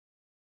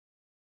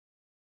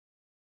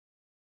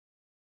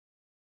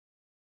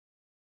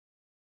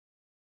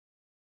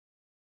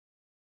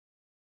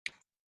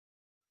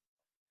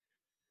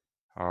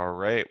All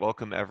right,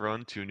 welcome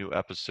everyone to a new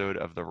episode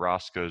of the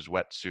Roscoe's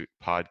Wetsuit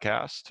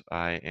Podcast.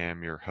 I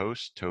am your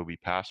host, Toby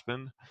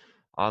Passman.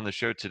 On the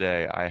show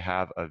today, I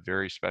have a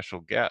very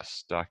special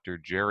guest, Dr.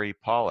 Jerry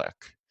Pollack.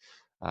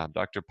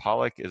 Dr.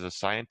 Pollack is a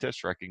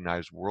scientist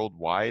recognized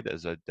worldwide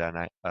as a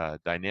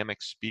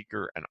dynamic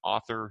speaker and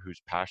author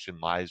whose passion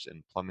lies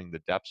in plumbing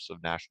the depths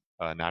of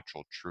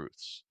natural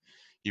truths.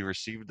 He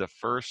received the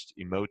first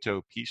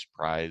Emoto Peace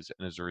Prize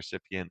and is a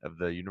recipient of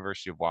the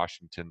University of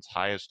Washington's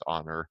highest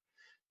honor,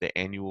 the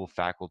annual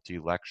Faculty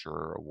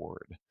Lecturer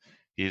Award.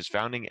 He is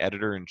founding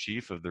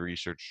editor-in-chief of the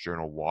research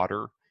journal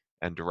Water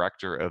and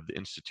director of the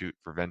Institute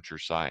for Venture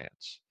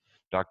Science.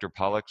 Dr.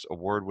 Pollack's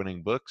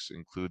award-winning books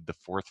include The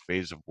Fourth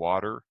Phase of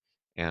Water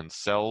and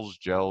Cells,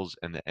 Gels,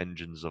 and the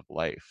Engines of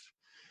Life.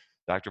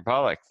 Dr.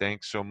 Pollack,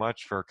 thanks so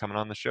much for coming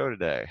on the show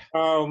today.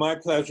 Oh, my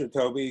pleasure,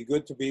 Toby.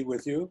 Good to be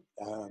with you.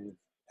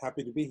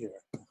 Happy to be here.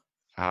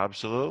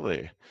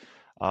 Absolutely.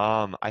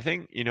 I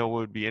think, what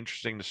would be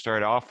interesting to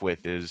start off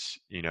with is,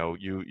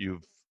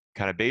 you've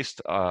kind of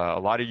based a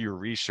lot of your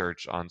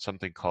research on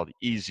something called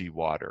Easy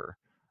Water.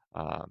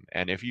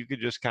 And if you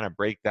could just kind of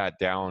break that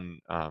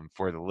down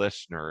for the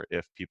listener,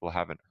 if people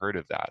haven't heard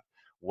of that,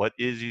 what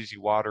is Easy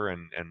Water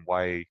and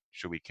why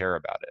should we care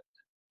about it?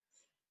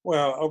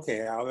 Well,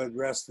 okay, I'll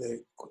address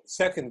the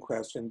second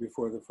question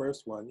before the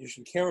first one. You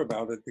should care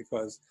about it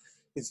because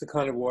it's the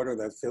kind of water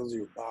that fills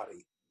your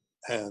body.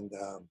 And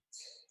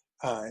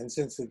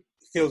since it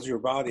fills your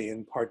body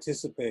and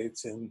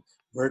participates in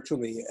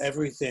virtually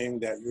everything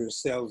that your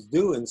cells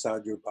do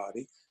inside your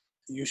body,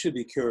 you should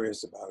be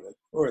curious about it,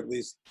 or uh,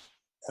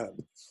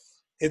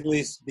 at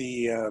least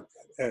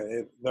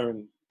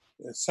learn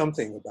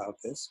something about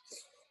this.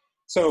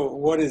 So,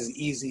 what is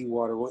easy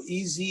water? Well,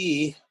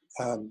 easy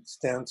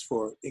stands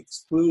for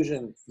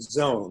exclusion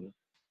zone,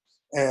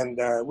 and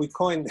we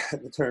coined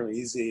the term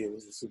easy. It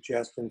was a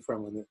suggestion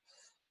from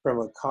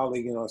a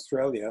colleague in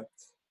Australia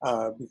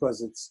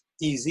because it's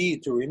easy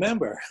to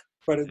remember,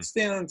 but it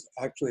stands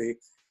actually.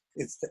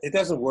 It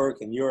doesn't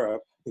work in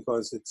Europe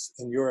because it's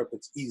in Europe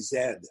it's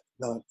EZ,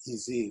 not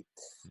EZ,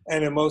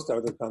 and in most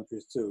other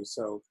countries too.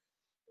 So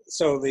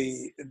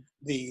the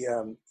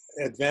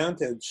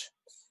advantage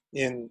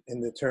in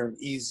the term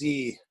EZ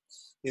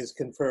is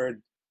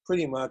conferred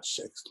pretty much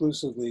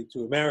exclusively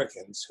to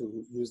Americans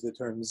who use the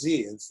term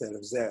Z instead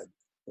of Z.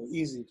 So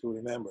easy to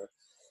remember.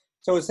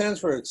 So it stands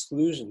for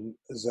exclusion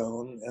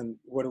zone. And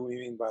what do we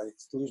mean by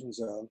exclusion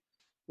zone?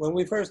 When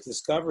we first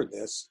discovered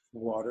this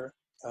water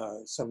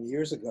some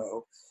years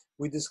ago,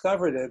 we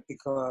discovered it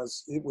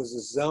because it was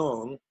a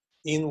zone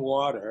in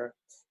water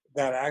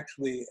that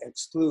actually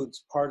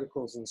excludes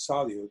particles and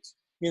solutes.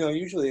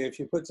 Usually if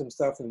you put some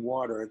stuff in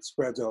water, it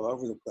spreads all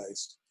over the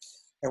place.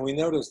 And we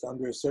noticed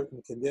under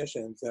certain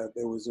conditions that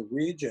there was a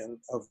region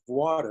of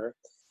water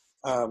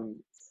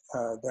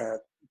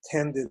that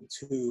tended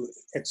to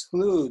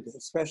exclude,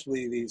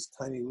 especially these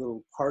tiny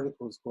little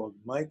particles called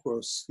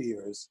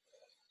microspheres,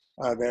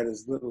 that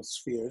is, little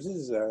spheres.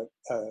 This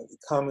is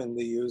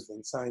commonly used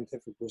in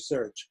scientific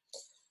research.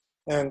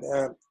 And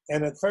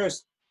at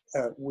first,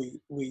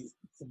 we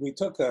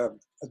took a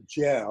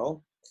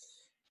gel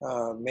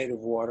made of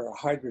water, a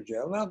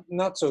hydrogel,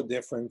 not so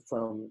different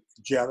from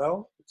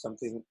Jello,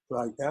 something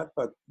like that,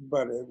 but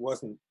it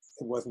wasn't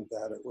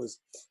that. It was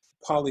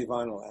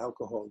polyvinyl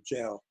alcohol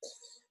gel,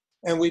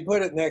 and we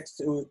put it next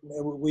to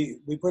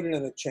we put it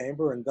in a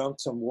chamber and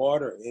dumped some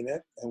water in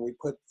it, and we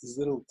put these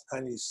little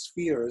tiny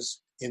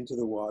spheres into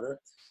the water,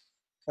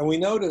 and we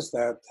noticed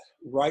that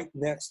right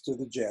next to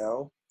the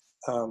gel,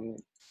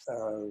 the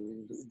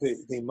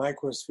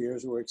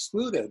microspheres were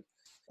excluded.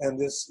 And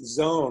this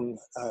zone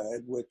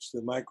at which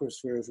the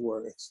microspheres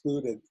were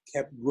excluded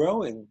kept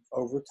growing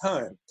over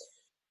time.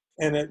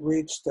 And it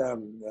reached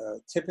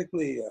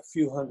typically a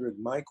few hundred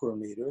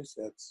micrometers,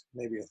 that's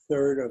maybe a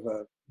third of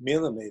a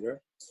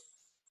millimeter,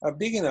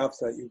 big enough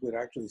that you could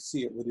actually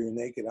see it with your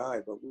naked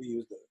eye, but we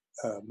used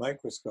a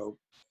microscope.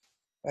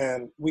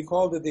 And we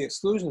called it the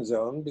exclusion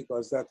zone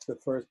because that's the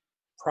first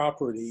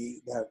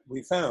property that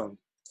we found.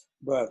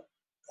 But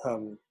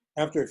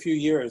after a few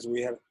years,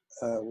 we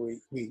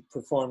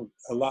performed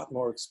a lot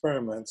more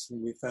experiments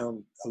and we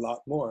found a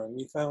lot more. And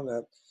we found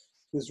that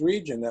this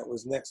region that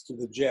was next to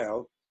the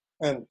gel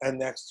and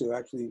next to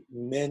actually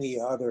many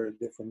other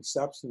different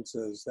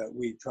substances that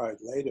we tried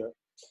later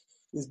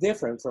is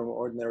different from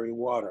ordinary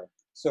water.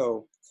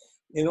 So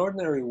in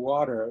ordinary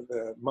water,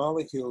 the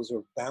molecules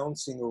are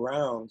bouncing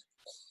around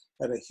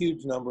at a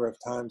huge number of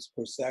times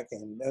per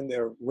second, and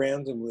they're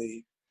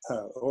randomly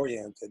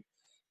oriented.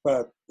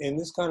 But in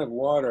this kind of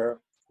water,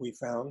 we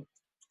found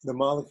the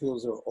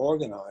molecules are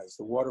organized.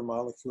 The water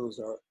molecules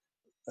are,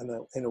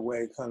 in a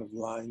way, kind of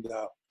lined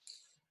up,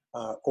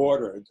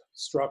 ordered,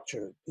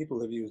 structured. People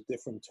have used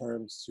different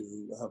terms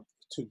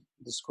to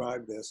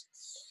describe this,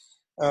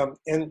 and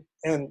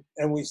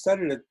we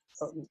studied it.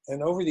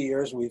 And over the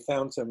years, we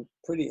found some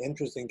pretty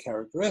interesting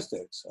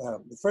characteristics.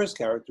 The first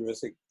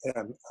characteristic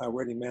I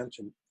already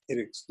mentioned: it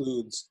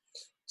excludes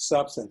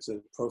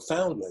substances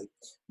profoundly.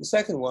 The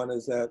second one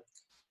is that,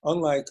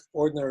 unlike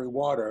ordinary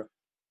water,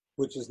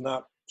 which is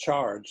not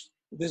charged,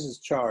 this is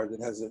charged.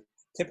 It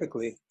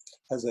typically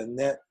has a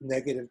net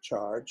negative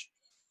charge,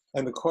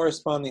 and the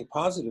corresponding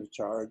positive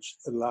charge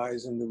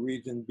lies in the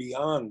region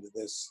beyond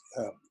this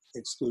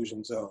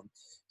exclusion zone.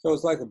 So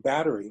it's like a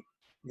battery.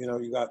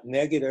 You got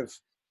negative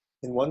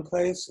in one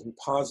place and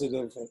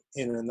positive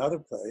in another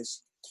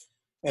place.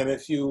 And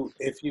if you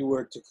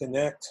were to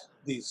connect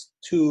these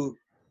two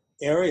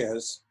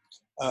areas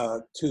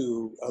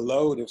to a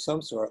load of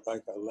some sort,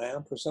 like a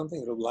lamp or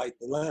something, it'll light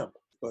the lamp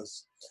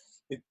because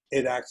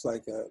it acts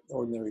like an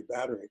ordinary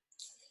battery.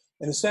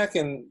 And the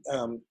second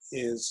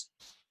is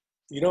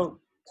you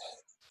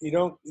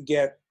don't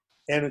get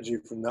energy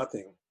from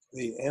nothing.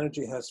 The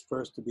energy has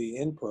first to be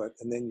input,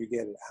 and then you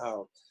get it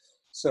out.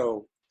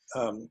 So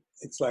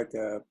it's like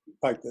the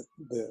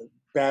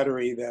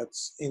battery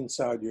that's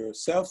inside your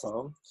cell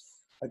phone.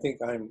 I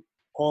think I'm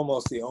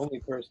almost the only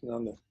person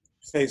on the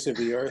face of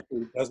the earth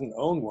who doesn't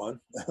own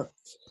one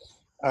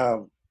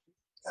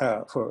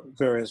for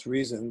various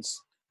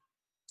reasons.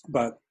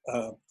 But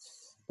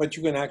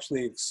you can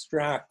actually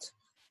extract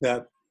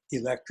that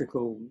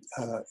electrical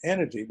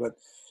energy. But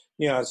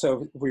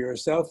so for your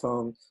cell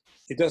phone,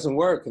 it doesn't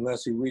work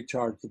unless you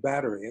recharge the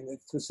battery. And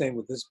it's the same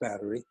with this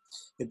battery.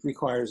 It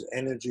requires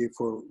energy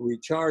for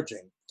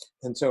recharging.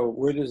 And so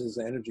where does this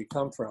energy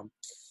come from?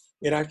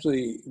 It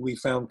actually, we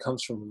found,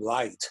 comes from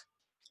light.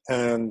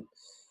 And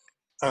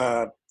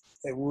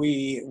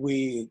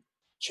we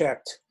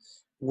checked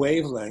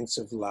wavelengths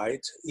of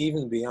light,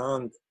 even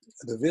beyond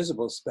the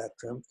visible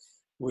spectrum.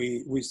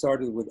 We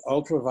started with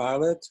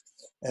ultraviolet,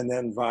 and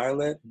then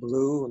violet,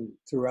 blue, and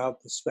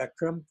throughout the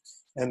spectrum,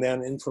 and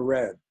then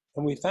infrared.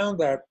 And we found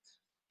that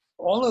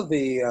all of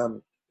the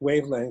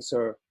wavelengths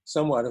are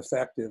somewhat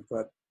effective,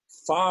 but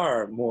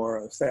far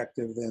more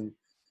effective than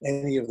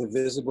any of the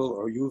visible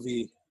or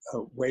UV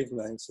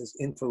wavelengths is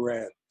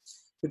infrared,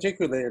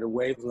 particularly at a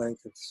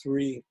wavelength of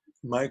 3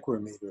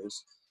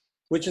 micrometers,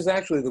 which is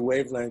actually the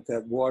wavelength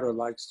that water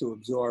likes to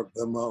absorb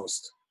the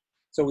most.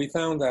 So we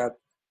found that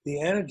the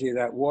energy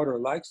that water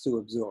likes to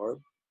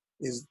absorb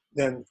is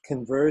then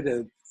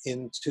converted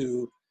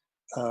into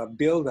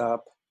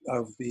buildup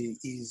of the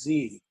EZ.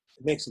 It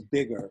makes it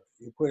bigger.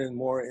 You put in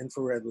more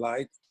infrared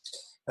light,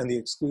 and the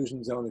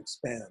exclusion zone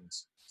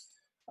expands.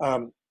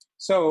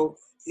 So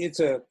it's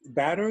a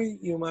battery,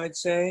 you might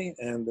say,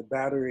 and the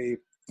battery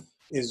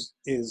is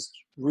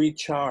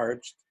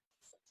recharged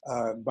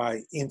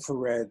by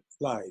infrared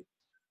light.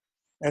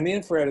 And the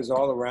infrared is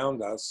all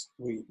around us.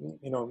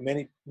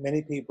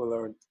 Many people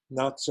are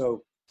not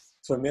so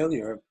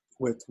familiar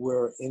with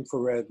where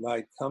infrared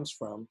light comes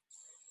from.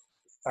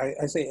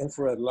 I say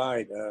infrared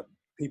light.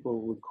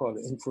 People would call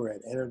it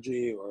infrared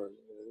energy,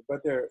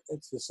 but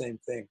it's the same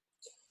thing.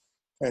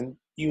 And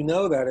you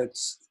know that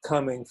it's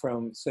coming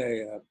from,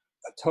 say, a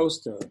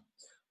toaster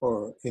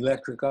or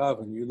electric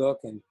oven. You look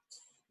and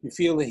you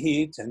feel the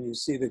heat and you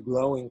see the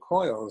glowing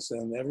coils,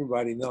 and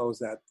everybody knows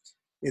that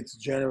it's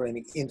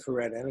generating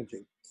infrared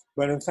energy.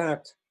 But in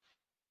fact,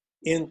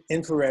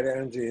 infrared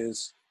energy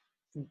is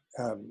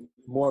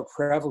more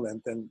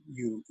prevalent than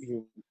you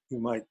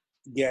might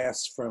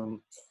guess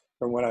from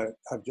what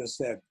I've just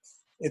said.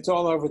 It's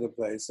all over the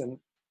place,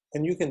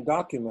 and you can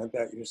document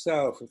that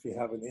yourself if you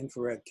have an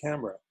infrared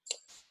camera.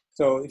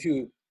 So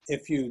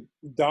if you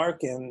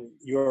darken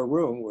your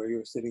room where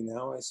you're sitting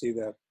now, I see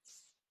that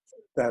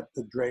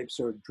the drapes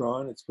are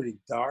drawn. It's pretty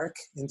dark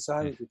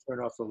inside. If you turn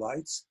off the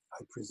lights,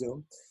 I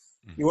presume,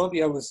 you won't be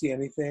able to see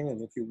anything.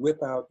 And if you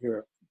whip out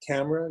your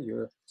camera,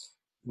 your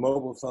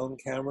mobile phone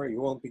camera,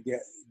 you won't be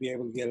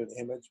able to get an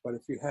image. But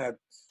if you had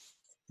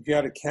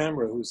a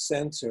camera whose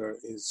sensor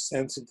is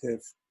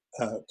sensitive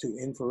to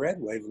infrared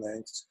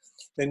wavelengths,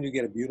 then you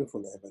get a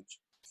beautiful image.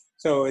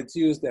 So it's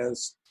used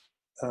as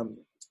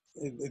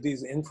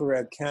these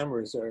infrared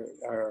cameras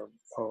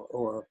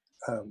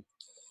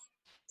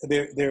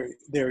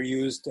they're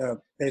used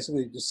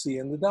basically to see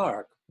in the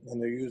dark, and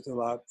they're used a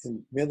lot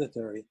in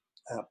military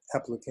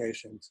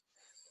applications.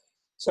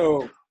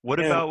 So, what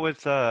about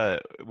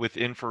with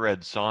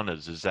infrared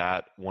saunas? Is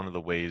that one of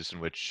the ways in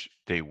which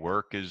they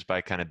work, is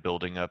by kind of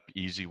building up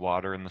easy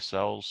water in the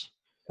cells?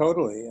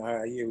 Totally,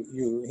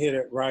 you hit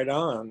it right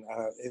on.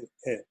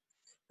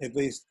 At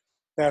least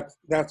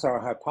that's our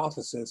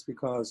hypothesis,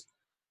 because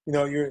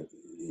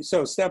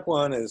so step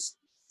one is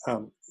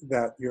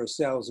that your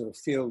cells are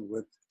filled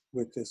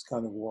with this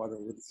kind of water,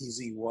 with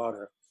easy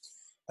water.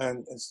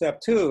 And step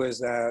two is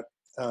that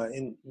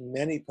in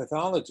many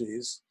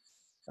pathologies,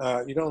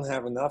 you don't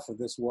have enough of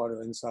this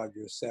water inside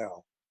your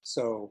cell.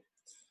 So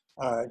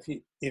if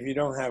you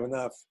don't have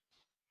enough,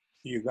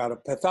 you got a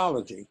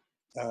pathology.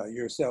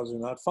 Your cells are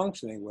not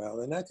functioning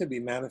well, and that could be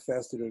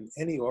manifested in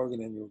any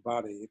organ in your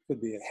body. It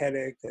could be a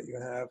headache that you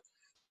have,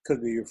 it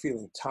could be you're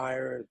feeling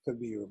tired, it could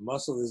be your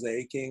muscle is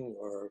aching,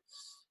 or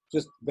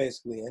just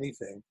basically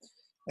anything.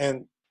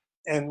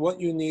 And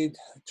what you need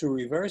to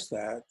reverse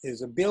that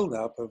is a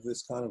buildup of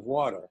this kind of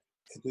water,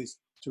 at least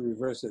to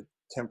reverse it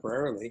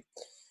temporarily,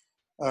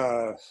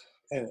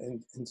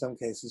 and in some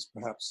cases,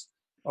 perhaps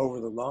over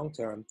the long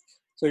term.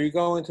 So you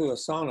go into a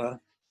sauna,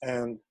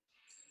 and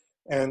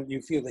and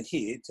you feel the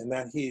heat, and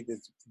that heat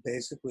is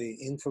basically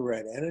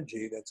infrared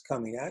energy that's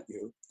coming at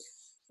you.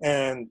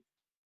 And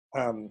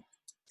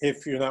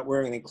if you're not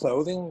wearing any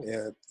clothing,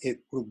 it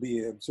will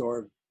be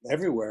absorbed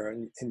everywhere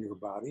in your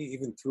body,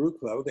 even through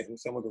clothing.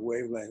 Some of the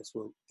wavelengths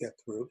will get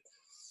through.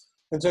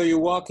 And so you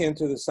walk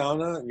into the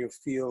sauna and you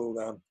feel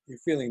you're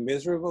feeling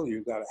miserable.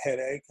 You've got a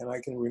headache, and I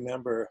can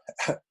remember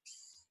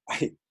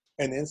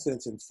an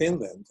instance in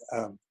Finland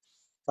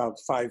about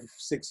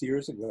 5-6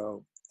 years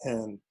ago,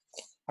 and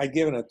I'd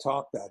given a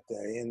talk that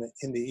day. And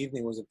in the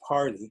evening was a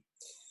party,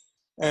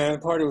 and the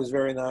party was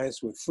very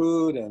nice with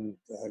food and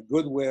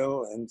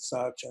goodwill and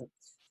such. And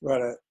by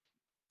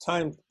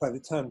the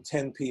time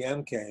 10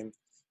 p.m. came,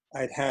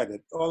 I'd had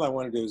it. All I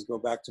wanted to do was go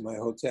back to my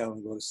hotel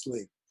and go to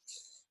sleep.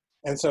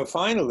 And so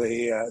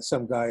finally,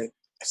 some guy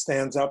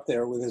stands up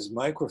there with his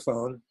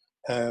microphone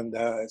and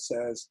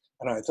says,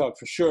 and I thought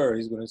for sure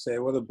he's going to say,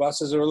 well, the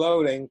buses are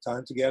loading,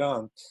 time to get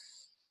on.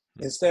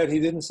 Instead, he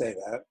didn't say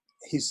that.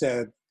 He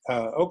said,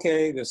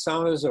 okay, the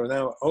saunas are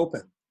now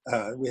open.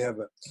 We have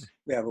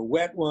a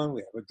wet one,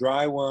 we have a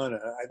dry one.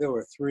 There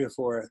were 3 or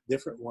 4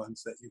 different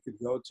ones that you could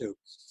go to.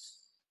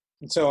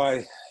 And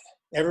so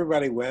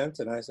everybody went,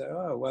 and I said,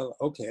 oh, well,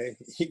 okay,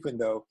 even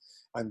though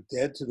I'm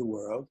dead to the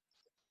world,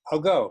 I'll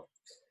go.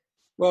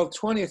 Well,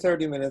 20 or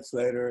 30 minutes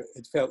later,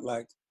 it felt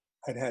like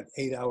I'd had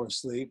 8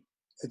 hours sleep.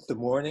 It's the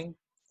morning,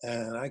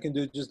 and I can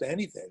do just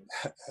anything.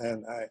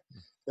 And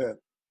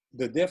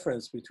the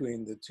difference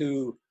between the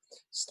two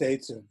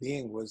states of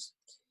being was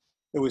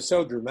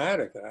so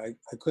dramatic that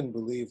I couldn't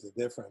believe the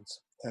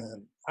difference.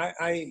 And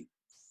I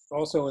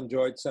also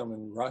enjoyed some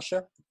in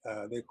Russia.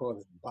 They call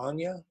it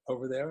banya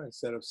over there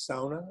instead of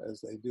sauna, as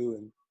they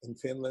do in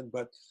Finland.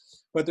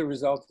 But the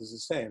result is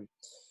the same.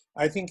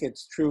 I think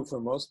it's true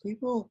for most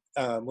people.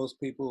 Most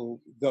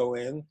people go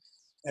in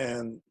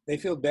and they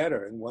feel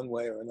better in one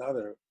way or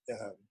another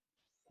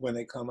when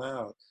they come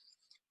out.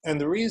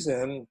 And the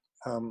reason,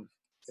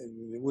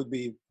 it would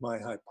be my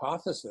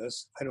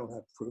hypothesis, I don't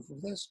have proof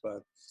of this,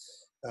 but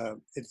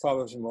it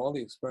follows from all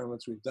the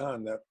experiments we've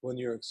done that when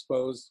you're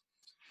exposed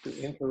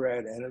to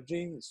infrared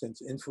energy,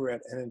 since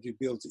infrared energy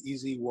builds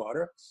easy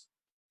water,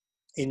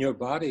 in your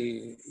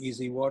body,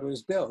 easy water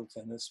is built,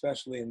 and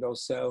especially in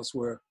those cells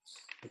where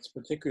it's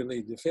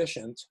particularly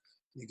deficient,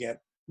 you get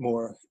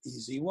more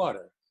easy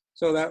water.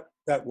 So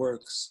that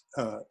works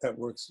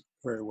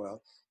very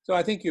well. So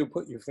I think you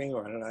put your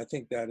finger on it. I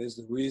think that is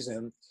the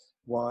reason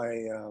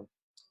why,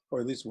 or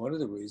at least one of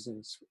the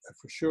reasons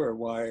for sure,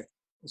 why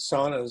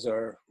saunas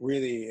are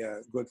really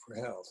good for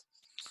health.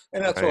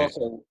 And that's Right.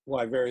 also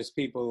why various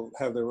people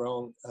have their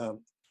own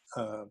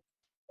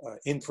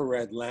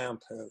infrared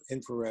lamp,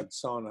 infrared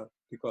sauna,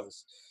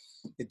 because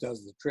it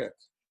does the trick.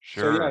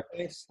 So yeah,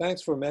 Sure.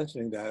 thanks for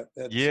mentioning that.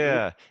 That's really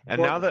Yeah. And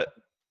important.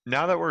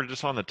 now that we're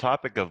just on the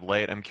topic of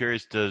light, I'm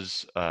curious,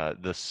 does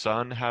the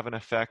sun have an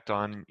effect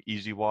on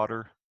easy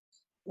water?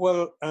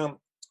 Well, um,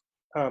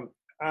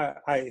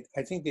 I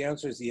think the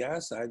answer is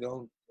yes. I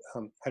don't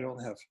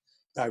have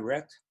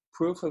direct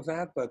proof of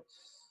that, but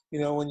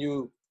when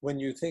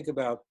you think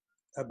about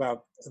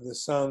the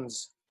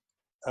sun's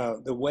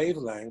the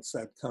wavelengths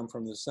that come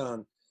from the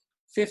sun,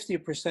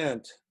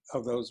 50%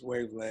 of those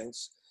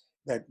wavelengths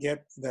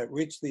that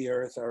reach the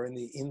earth are in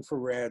the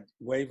infrared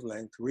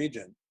wavelength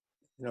region,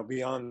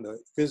 beyond the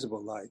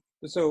visible light.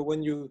 So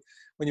when you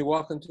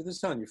walk into the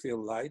sun, you feel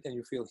light and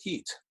you feel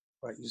heat,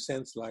 right? You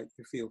sense light,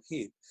 you feel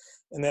heat,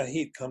 and that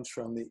heat comes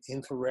from the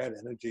infrared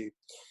energy.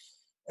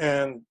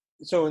 And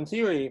so in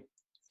theory,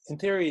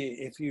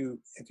 if you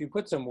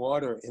put some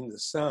water in the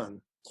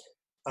sun,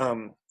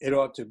 it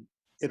ought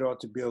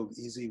to build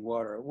easy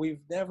water.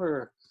 We've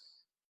never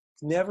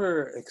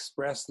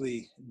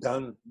expressly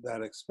done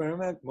that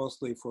experiment,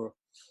 mostly for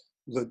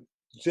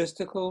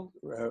logistical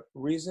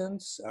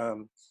reasons.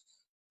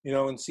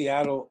 In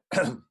Seattle,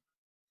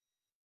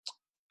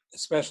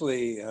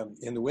 especially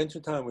in the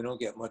wintertime, we don't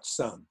get much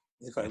sun.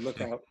 If I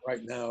look out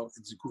right now,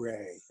 it's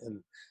gray,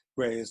 and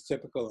gray is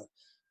typical.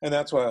 And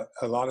that's why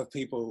a lot of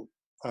people,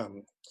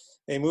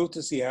 they move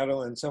to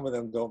Seattle, and some of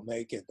them don't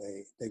make it.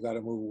 They got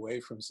to move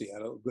away from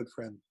Seattle. A good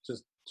friend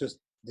just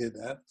did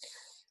that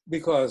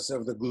because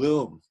of the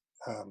gloom.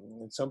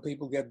 And some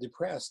people get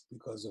depressed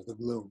because of the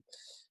gloom.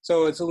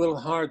 So it's a little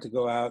hard to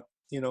go out,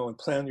 and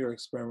plan your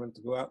experiment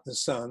to go out in the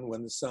sun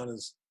when the sun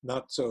is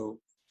not so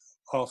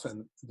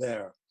often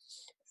there.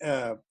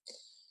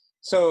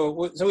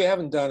 So we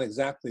haven't done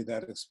exactly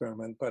that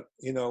experiment, but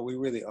we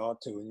really ought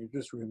to. And you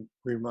just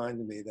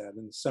reminded me that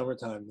in the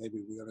summertime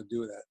maybe we ought to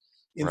do that.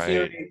 In Right.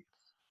 theory,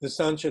 the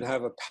sun should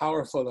have a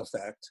powerful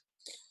effect,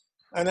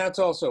 and that's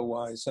also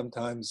why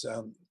sometimes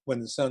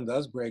when the sun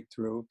does break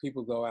through,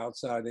 people go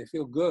outside. They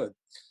feel good.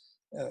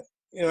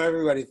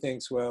 Everybody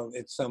thinks, well,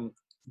 it's some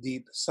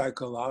deep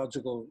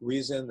psychological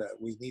reason that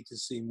we need to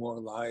see more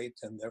light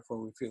and therefore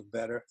we feel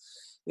better.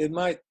 It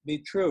might be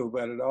true,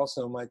 but it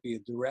also might be a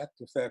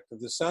direct effect of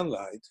the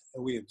sunlight.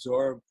 We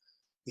absorb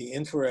the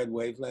infrared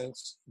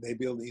wavelengths, they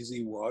build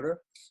easy water,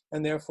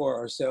 and therefore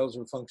our cells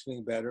are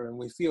functioning better and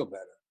we feel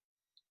better.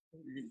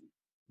 It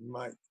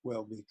might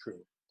well be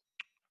true.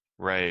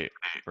 Right.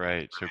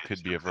 right. So it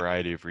could be a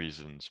variety of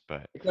reasons,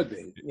 but It could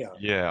be, yeah.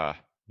 yeah,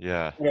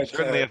 yeah. But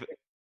Certainly, if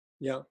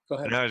yeah, go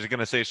ahead. and I was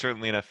gonna say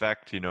certainly in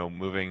effect,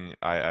 moving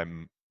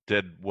I'm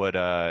did what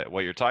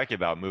you're talking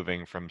about,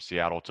 moving from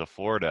Seattle to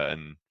Florida,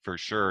 and for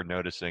sure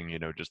noticing,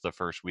 just the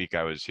first week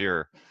I was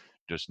here,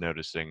 just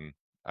noticing,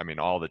 I mean,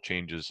 all the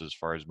changes as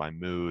far as my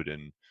mood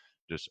and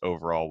just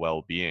overall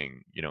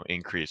well-being,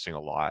 increasing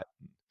a lot.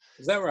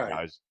 Is that And right?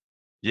 I was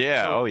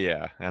Yeah, Oh, oh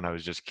yeah. And I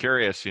was just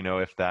curious,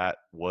 if that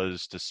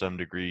was to some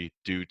degree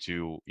due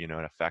to, an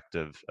effect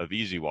of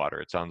easy water.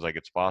 It sounds like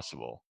it's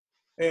possible.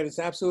 it is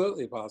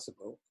absolutely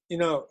possible.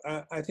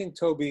 I think,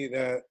 Toby,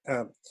 that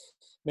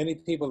many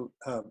people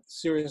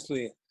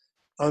seriously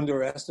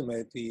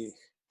underestimate the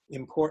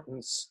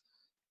importance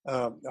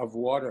of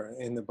water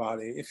in the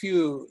body. If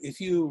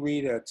you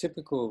read a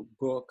typical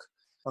book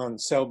on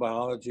cell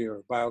biology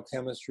or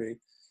biochemistry,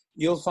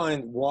 you'll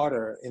find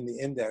water in the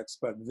index,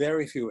 but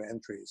very few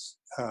entries.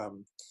 Uh,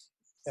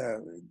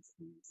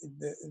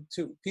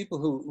 to people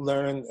who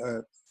learn,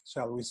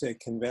 shall we say,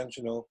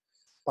 conventional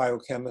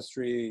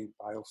biochemistry,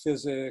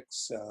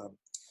 biophysics,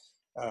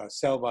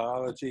 cell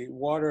biology,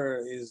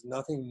 water is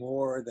nothing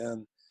more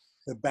than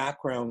the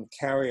background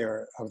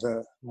carrier of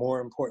the more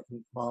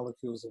important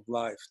molecules of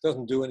life. It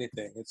doesn't do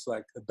anything. It's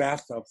like the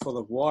bathtub full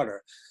of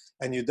water,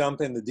 and you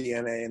dump in the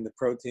DNA and the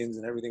proteins,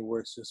 and everything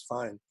works just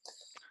fine.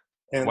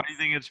 Why And do you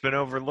think it's been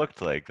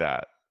overlooked like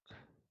that?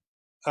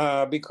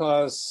 uh,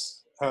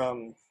 because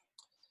um,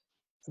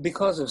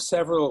 because of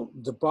several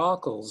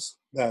debacles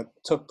that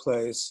took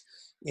place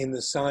in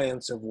the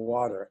science of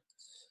water.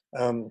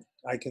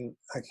 I can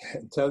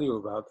tell you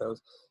about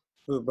those.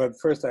 But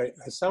first, I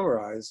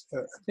summarize.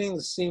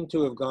 Things seem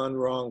to have gone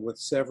wrong with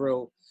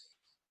several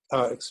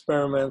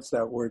experiments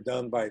that were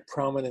done by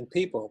prominent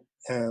people,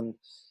 and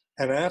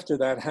after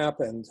that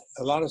happened,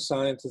 a lot of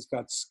scientists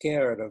got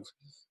scared of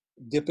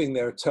dipping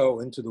their toe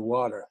into the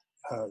water,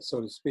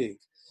 so to speak.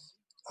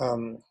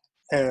 Um,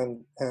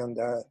 and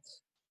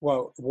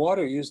well,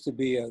 water used to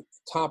be a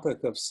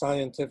topic of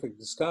scientific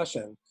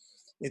discussion.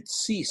 It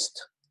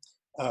ceased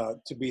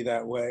to be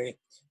that way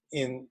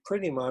in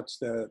pretty much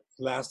the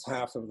last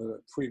half of the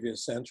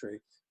previous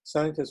century.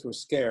 Scientists were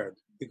scared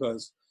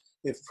because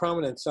if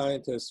prominent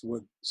scientists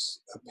would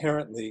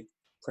apparently,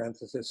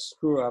 parenthesis,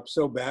 screw up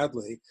so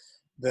badly,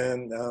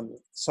 then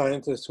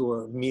scientists who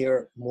are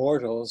mere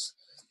mortals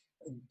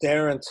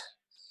daren't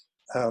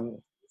um,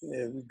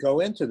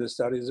 go into the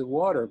studies of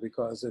water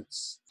because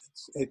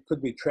it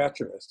could be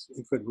treacherous.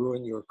 It could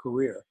ruin your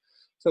career.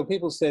 So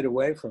people stayed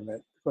away from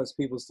it. Because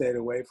people stayed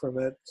away from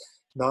it,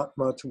 not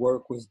much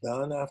work was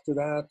done after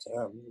that.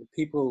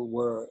 People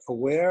were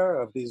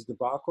aware of these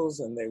debacles,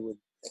 and they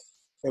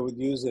would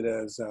use it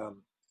as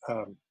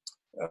um,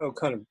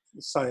 kind of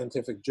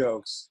scientific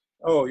jokes.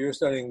 Oh, you're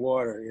studying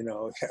water,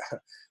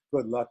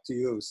 good luck to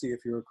you. See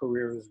if your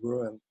career is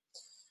ruined.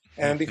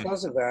 And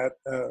because of that,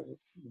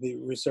 the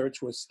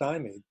research was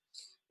stymied.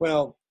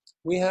 Well,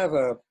 we have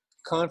a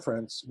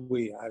conference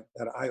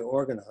that I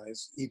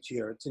organize each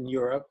year. It's in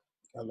Europe.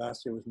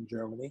 Last year was in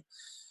Germany.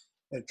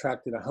 It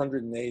attracted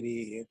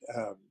 180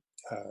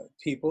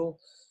 people,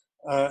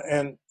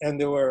 and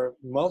there were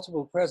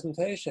multiple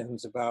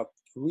presentations about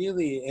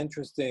really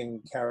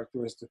interesting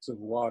characteristics of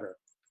water.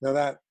 Now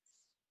that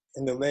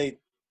in the late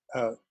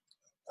uh,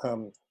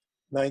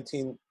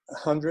 1900s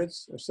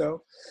or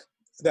so,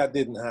 that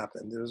didn't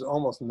happen. There was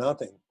almost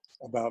nothing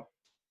about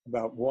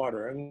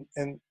water,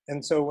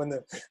 and so when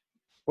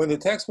the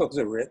textbooks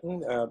are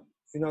written,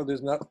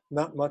 there's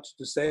not much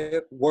to say.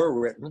 Were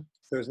written.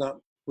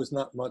 Was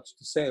not much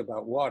to say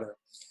about water.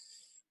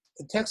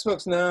 The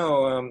textbooks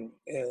now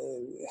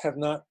have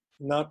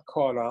not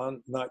caught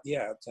on, not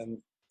yet,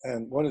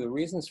 and one of the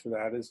reasons for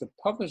that is the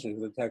publishers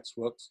of the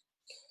textbooks.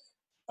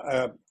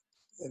 Uh,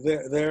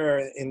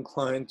 they're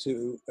inclined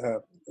to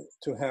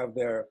have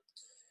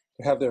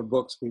their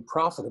books be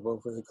profitable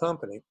for the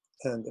company.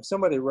 And if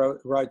somebody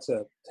writes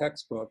a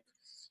textbook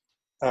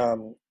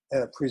and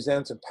it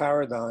presents a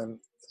paradigm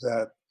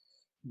that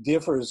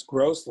differs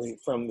grossly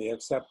from the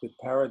accepted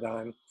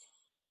paradigm,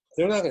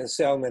 they're not going to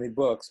sell many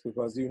books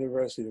because the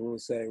university will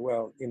say,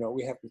 well,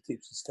 we have to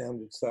teach the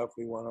standard stuff.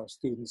 We want our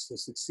students to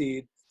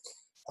succeed.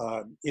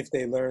 If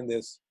they learn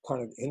this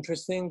kind of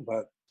interesting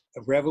but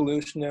a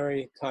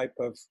revolutionary type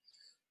of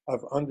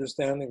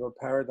understanding or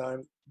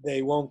paradigm,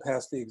 they won't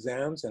pass the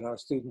exams and our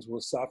students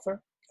will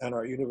suffer and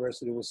our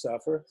university will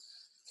suffer.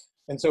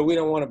 And so we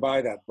don't want to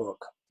buy that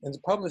book. And the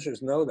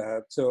publishers know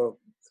that, so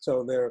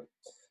they're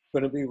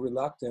going to be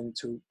reluctant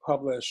to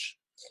publish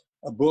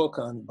a book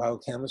on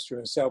biochemistry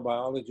or cell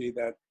biology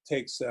that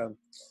takes,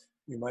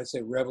 you might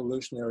say,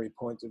 revolutionary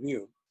point of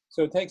view.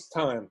 So it takes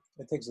time.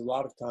 It takes a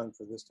lot of time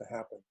for this to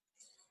happen.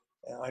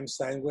 I'm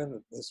sanguine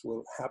that this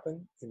will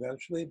happen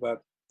eventually,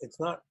 but it's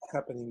not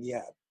happening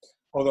yet.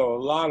 Although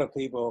a lot of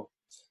people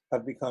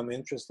have become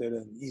interested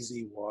in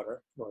easy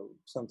water, or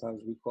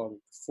sometimes we call it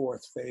the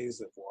fourth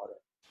phase of water.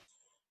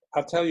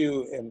 I'll tell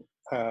you,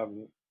 I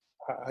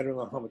don't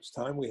know how much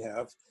time we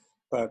have,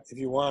 but if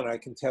you want, I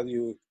can tell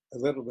you a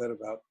little bit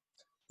about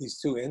these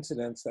two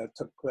incidents that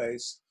took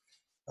place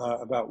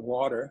about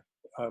water.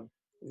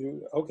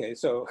 Okay,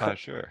 so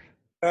Sure.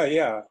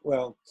 yeah,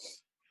 well,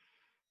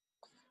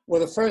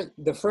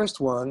 the first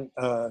one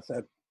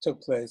that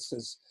took place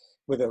is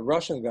with a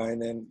Russian guy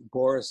named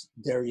Boris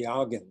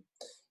Deryagin,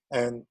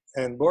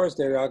 and Boris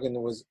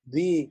Deryagin was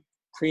the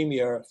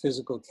premier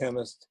physical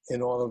chemist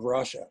in all of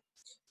Russia.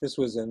 This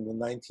was in the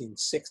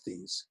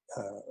 1960s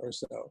or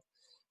so,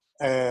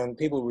 and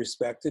people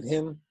respected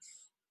him.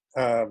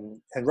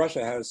 And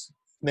Russia has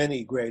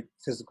many great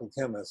physical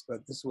chemists,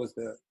 but this was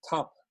the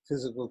top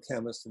physical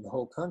chemist in the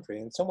whole country.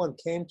 And someone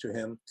came to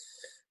him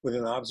with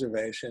an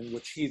observation,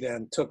 which he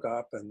then took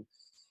up and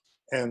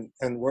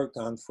worked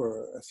on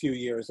for a few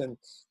years. And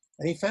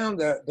he found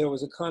that there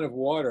was a kind of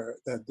water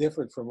that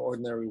differed from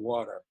ordinary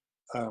water.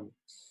 Um,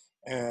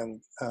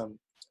 and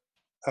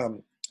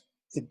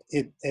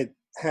it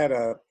had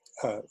a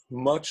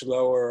much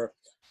lower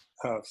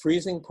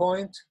freezing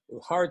point,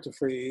 hard to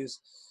freeze,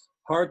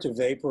 hard to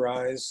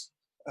vaporize,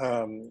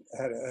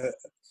 had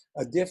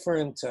a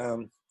different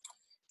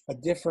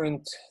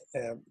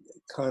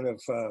kind of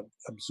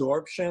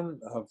absorption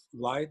of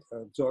light,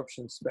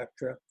 absorption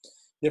spectra,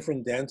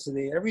 different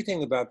density.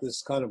 Everything about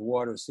this kind of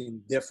water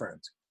seemed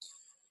different,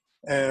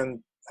 and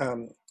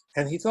um,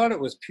 and he thought it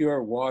was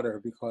pure water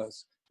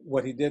because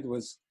what he did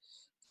was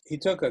he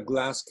took a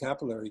glass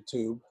capillary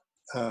tube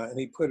and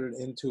he put it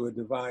into a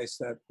device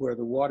that where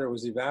the water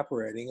was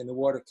evaporating and the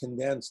water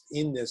condensed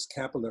in this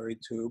capillary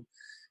tube,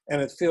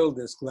 and it filled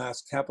this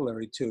glass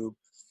capillary tube,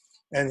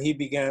 and he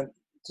began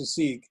to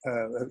see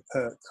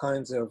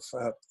kinds of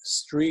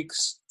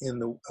streaks in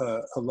the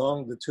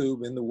along the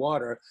tube in the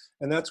water,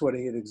 and that's what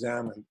he had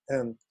examined.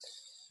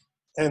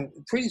 And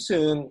pretty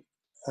soon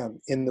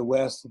in the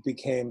West, it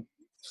became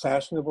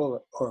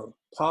fashionable or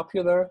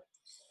popular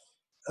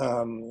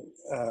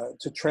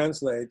to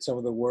translate some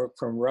of the work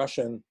from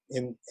Russian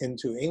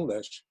into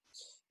English.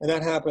 And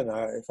that happened,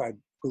 if I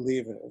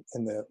believe,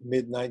 in the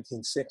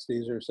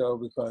mid-1960s or so,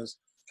 because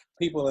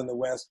people in the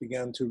West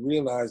began to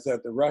realize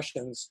that the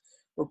Russians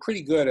were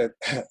pretty good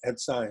at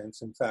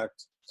science. In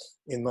fact,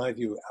 in my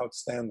view,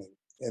 outstanding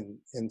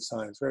in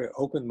science, very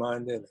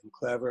open-minded and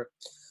clever.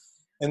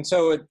 And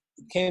so it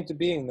came to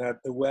being that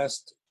the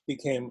West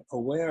became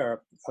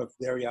aware of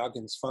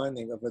Deryagin's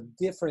finding of a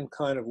different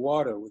kind of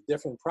water with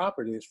different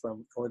properties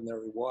from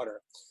ordinary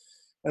water.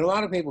 And a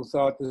lot of people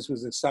thought this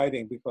was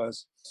exciting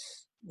because,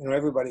 you know,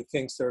 everybody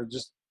thinks there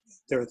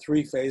are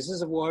three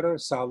phases of water: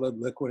 solid,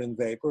 liquid, and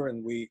vapor.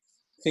 And we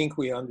think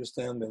we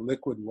understand the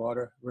liquid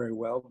water very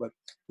well, but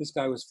this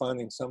guy was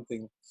finding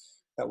something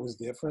that was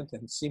different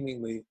and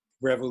seemingly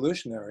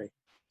revolutionary.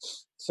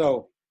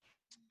 So,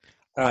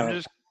 I'm uh,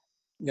 just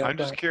yeah, I'm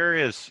go just ahead.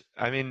 curious.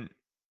 I mean,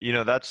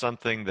 that's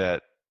something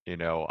that,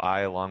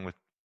 I, along with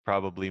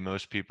probably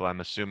most people, I'm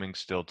assuming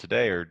still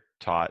today, are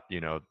taught,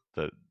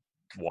 the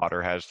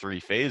water has three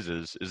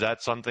phases. Is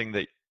that something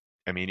that,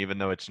 I mean, even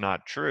though it's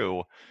not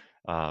true,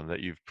 that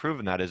you've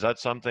proven that, is that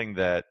something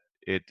that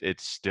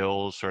it's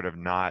still sort of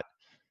not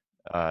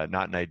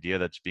an idea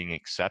that's being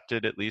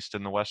accepted, at least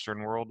in the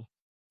Western world?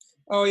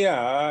 Oh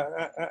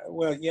yeah,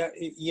 well, yeah,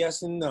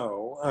 yes and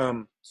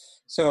no.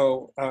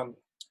 So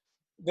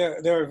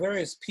there are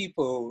various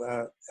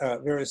people,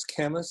 various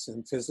chemists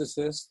and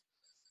physicists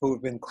who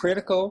have been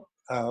critical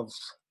of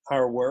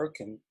our work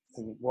and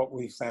what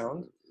we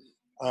found.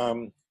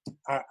 Um,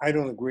 I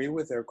don't agree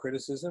with their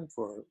criticism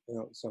for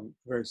some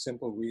very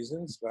simple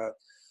reasons, but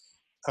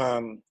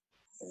um,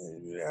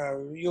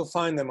 you'll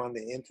find them on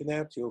the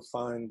internet. You'll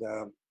find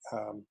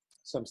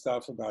some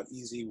stuff about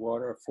easy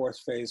water, fourth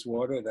phase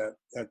water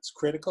that's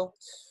critical.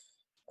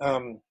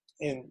 Um,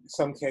 in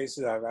some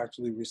cases, I've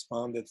actually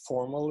responded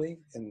formally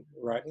in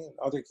writing. In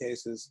other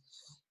cases,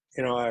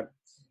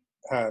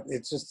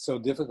 it's just so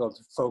difficult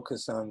to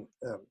focus on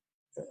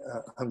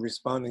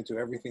responding to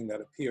everything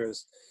that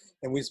appears,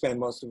 and we spend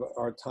most of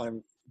our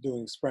time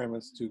doing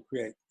experiments to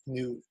create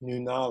new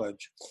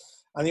knowledge.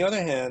 On the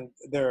other hand,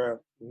 there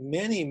are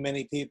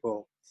many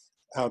people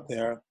out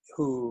there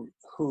who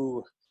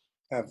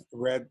have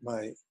read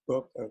my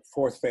book,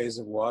 Fourth Phase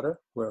of Water,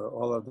 where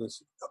all of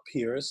this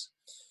appears.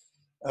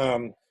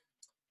 Um,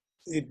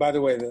 by the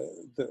way,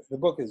 the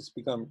book has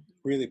become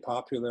really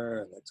popular,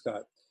 and it's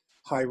got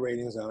high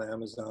ratings on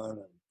Amazon.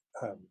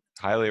 And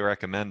Highly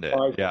recommend it.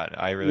 I, Yeah,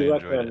 I really you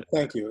enjoyed recommend? it.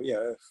 Thank you.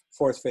 Yeah,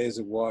 Fourth Phase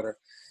of Water.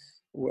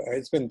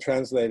 It's been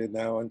translated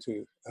now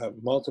into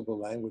multiple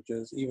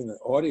languages, even an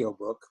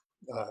audiobook.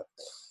 Uh,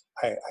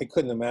 I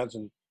couldn't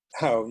imagine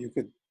how you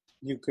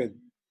could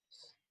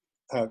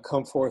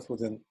come forth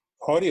with an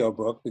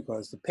audiobook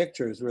because the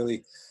pictures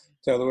really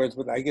tell the words,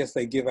 but I guess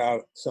they give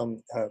out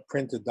some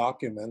printed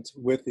document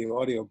with the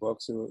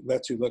audiobook, so it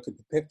lets you look at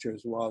the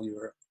pictures while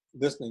you're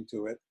listening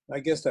to it. I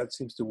guess that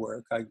seems to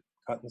work. I've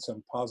gotten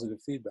some positive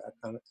feedback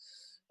on it.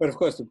 But of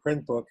course, the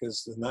print book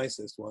is the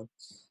nicest one.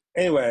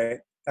 Anyway,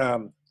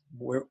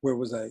 where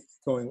was I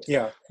going?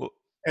 Yeah. Well,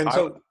 And I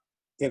so,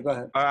 yeah, go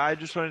ahead. I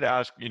just wanted to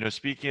ask,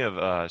 speaking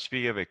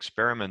of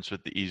experiments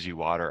with the easy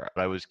water,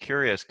 I was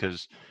curious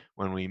because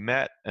when we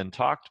met and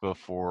talked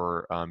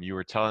before, you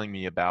were telling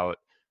me about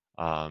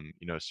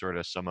sort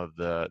of some of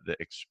the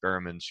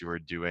experiments you were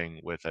doing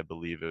with, I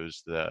believe it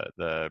was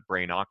the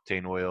brain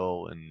octane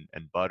oil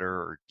and butter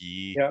or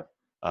ghee Yeah,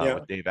 yeah,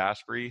 with Dave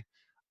Asprey.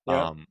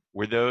 yeah.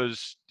 Were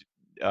those,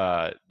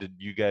 did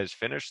you guys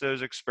finish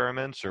those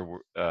experiments,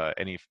 or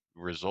any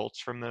results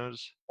from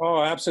those?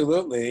 Oh,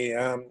 absolutely.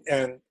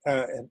 And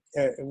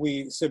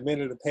we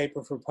submitted a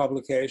paper for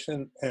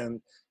publication,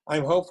 and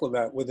I'm hopeful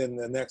that within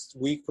the next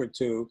week or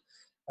two,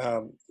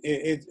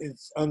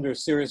 it's under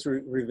serious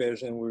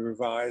revision. We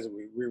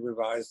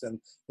re-revised, and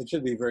it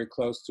should be very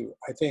close to,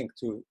 I think,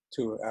 to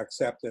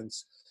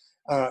acceptance.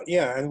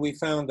 Yeah, and we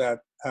found that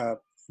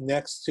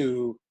next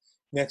to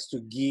next to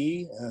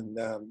ghee and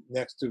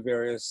next to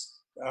various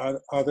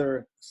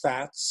other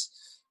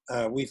fats,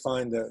 we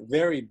find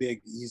very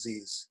big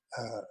EZs.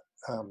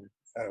 Um,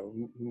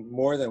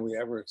 More than we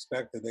ever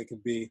expected. They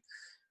could be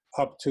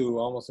up to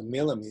almost a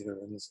millimeter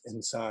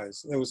in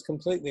size. It was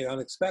completely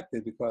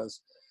unexpected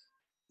because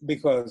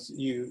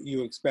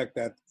you expect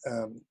that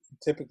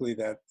typically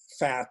that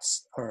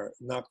fats are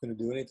not going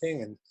to do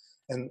anything,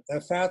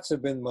 and fats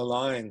have been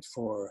maligned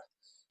for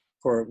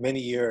many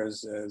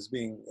years as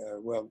being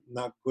well,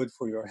 not good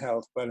for your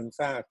health, but in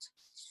fact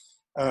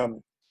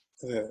um,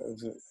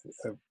 the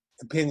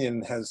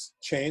opinion has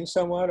changed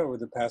somewhat over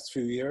the past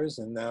few years,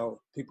 and now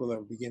people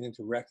are beginning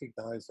to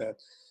recognize that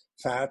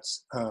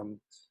fats.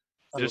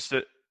 Just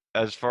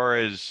as far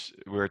as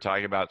we were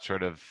talking about,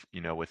 sort of,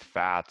 with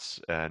fats,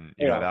 and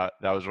Yeah,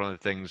 that was one of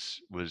the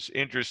things was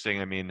interesting.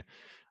 I mean,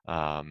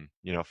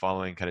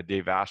 following kind of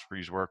Dave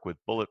Asprey's work with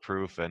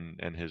Bulletproof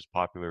and his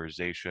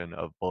popularization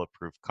of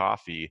Bulletproof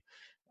coffee,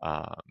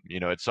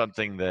 it's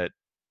something that,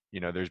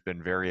 there's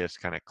been various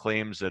kind of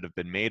claims that have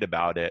been made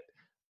about it,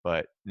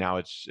 but now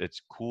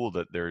it's cool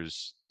that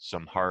there's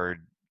some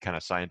hard kind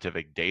of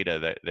scientific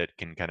data that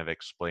can kind of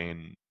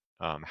explain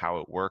how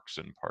it works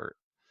in part.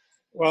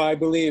 well, I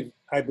believe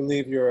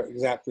you're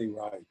exactly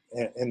right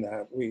in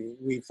that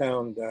we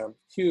found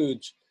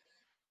huge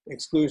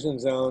exclusion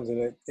zones,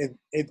 and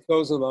it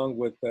goes along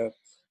with the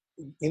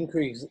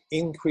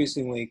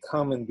increasingly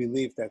common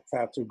belief that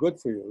fats are good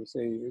for you. So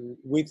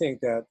we think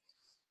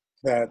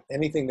that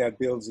anything that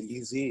builds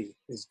EZ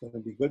is going to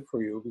be good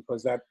for you,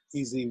 because that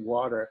EZ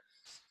water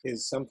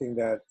is something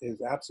that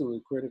is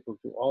absolutely critical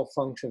to all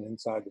function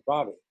inside the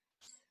body.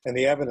 And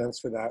the evidence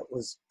for that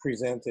was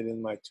presented in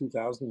my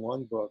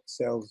 2001 book,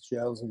 Cells,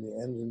 Gels, and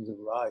the Engines of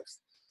Life.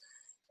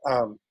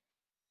 Um,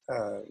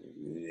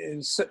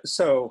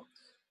 so,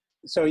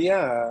 so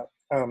yeah,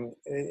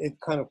 it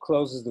kind of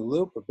closes the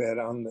loop a bit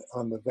on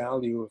the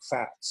value of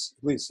fats,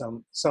 at least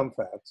some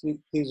fats.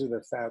 These are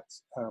the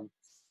fats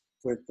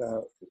with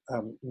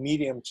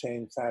medium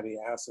chain fatty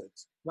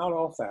acids. Not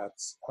all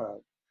fats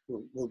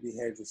will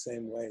behave the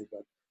same way,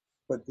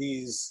 but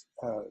these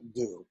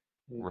do.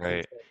 And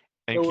Right.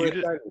 And so can we're you just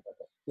excited about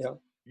that.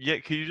 Yeah. yeah,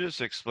 can you just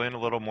explain a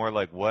little more,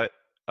 like what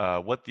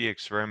the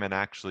experiment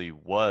actually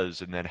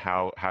was, and then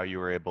how you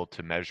were able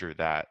to measure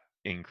that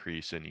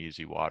increase in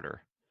easy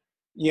water?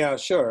 Yeah,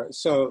 sure.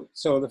 So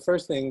the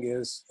first thing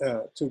is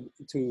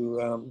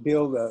to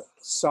build a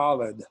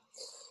solid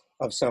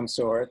of some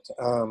sort,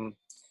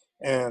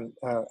 and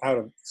out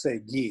of, say,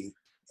 ghee.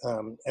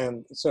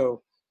 And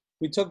so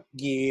we took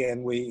ghee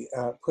and we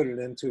put it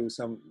into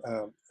some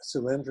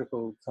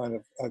cylindrical kind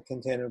of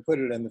container and put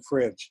it in the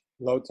fridge,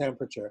 low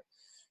temperature.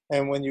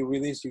 And when you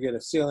release, you get a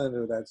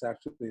cylinder that's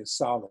actually a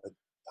solid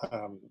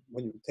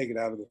when you take it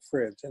out of the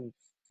fridge. And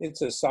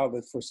it's a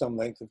solid for some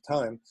length of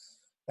time.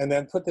 And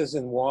then put this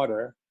in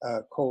water,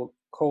 cold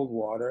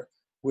water,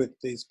 with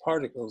these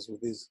particles,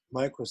 with these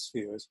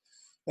microspheres.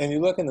 And you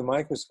look in the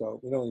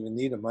microscope, you don't even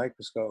need a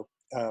microscope,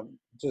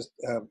 just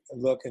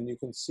look and you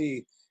can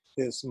see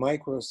this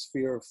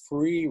microsphere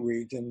free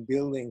region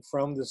building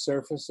from the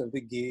surface of the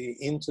ghee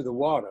into the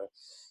water.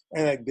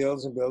 And it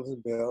builds and builds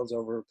and builds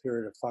over a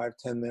period of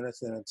 5-10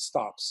 minutes, and it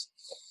stops.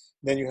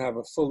 Then you have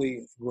a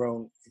fully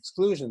grown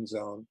exclusion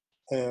zone.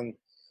 And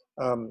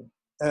um,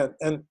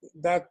 and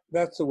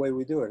that's the way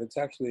we do it. It's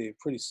actually a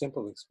pretty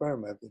simple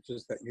experiment. It's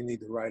just that you need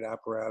the right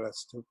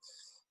apparatus to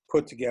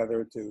put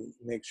together to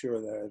make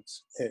sure that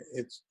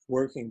it's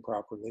working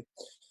properly.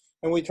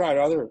 And we tried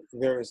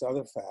various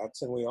other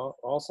fats, and we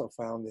also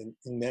found in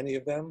many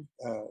of them,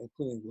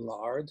 including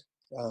lard,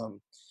 um,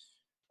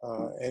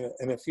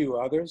 and a few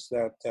others,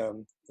 that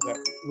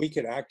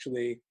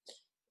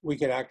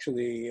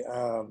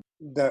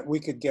we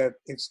could get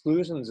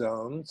exclusion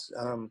zones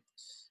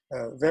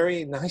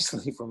very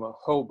nicely from a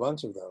whole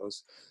bunch of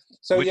those.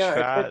 So Which yeah,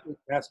 fat?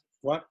 that's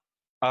what.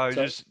 I was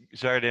So just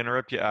sorry to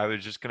interrupt you. I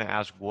was just going to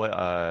ask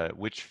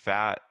which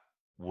fat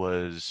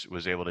was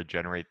able to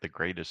generate the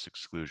greatest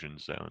exclusion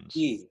zones?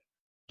 ghee,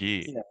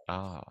 Ghee. yeah,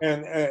 Ah,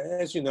 and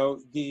as you know,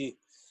 ghee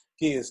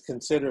is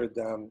considered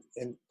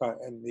in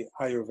the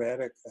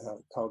Ayurvedic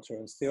culture,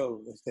 and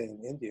still stay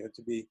in India,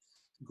 to be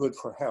good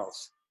for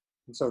health,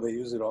 and so they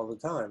use it all the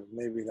time.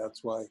 Maybe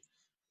that's why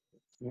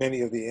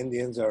many of the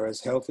Indians are as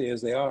healthy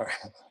as they are.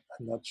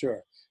 I'm not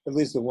sure. At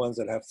least the ones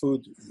that have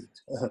food to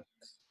eat.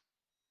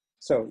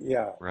 So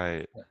yeah,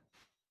 right.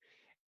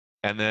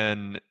 And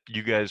then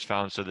you guys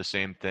found so the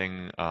same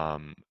thing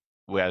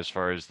as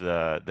far as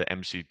the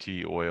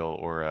MCT oil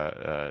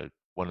or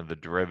one of the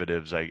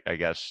derivatives. I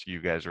guess you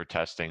guys were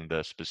testing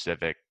the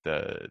specific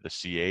the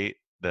C8,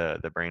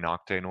 the brain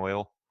octane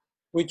oil.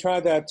 We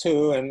tried that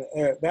too, and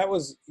that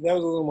was a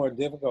little more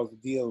difficult to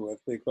deal with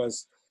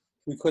because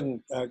we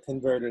couldn't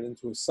convert it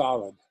into a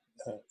solid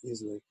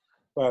easily.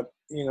 But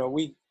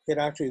we could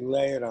actually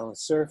lay it on a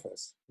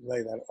surface,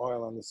 lay that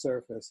oil on the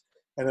surface,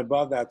 and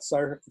above that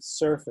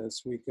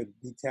surface, we could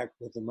detect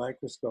with the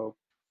microscope.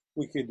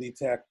 We could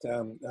detect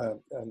an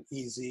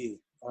EZ,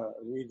 a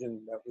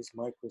region that was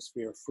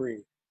microsphere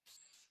free.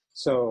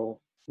 So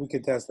we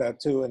could test that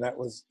too, and that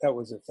was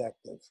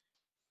effective.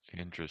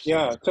 Interesting.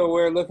 Yeah, so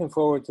we're looking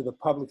forward to the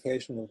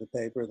publication of the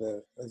paper.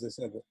 As I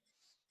said, the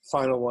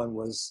final one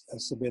was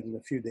submitted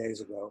a few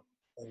days ago,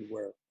 and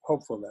we're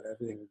hopeful that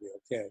everything will be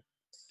okay.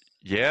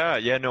 Yeah,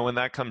 yeah, no, when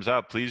that comes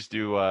out, please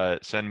do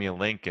send me a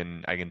link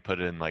and I can put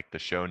it in like the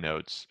show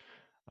notes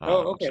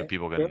Oh, so okay,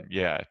 people sure, can,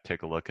 yeah,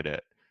 take a look at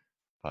it.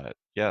 But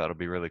yeah, that'll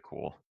be really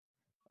cool.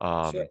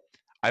 sure. Um,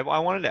 I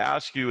wanted to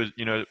ask you,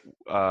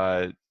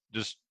 uh,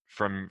 just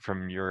from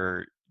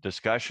your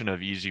discussion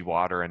of easy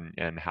water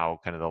and how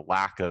kind of the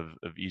lack of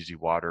easy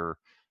water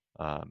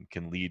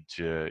can lead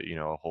to,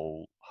 a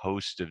whole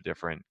host of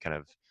different kind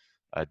of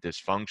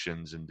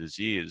dysfunctions and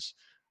disease.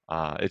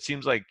 It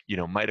seems like,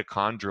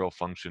 mitochondrial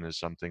function is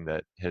something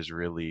that has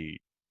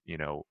really,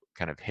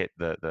 kind of hit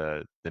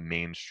the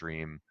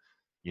mainstream,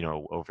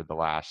 over the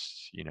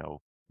last,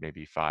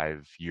 maybe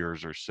 5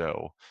 years or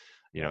so,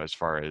 Yeah. as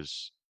far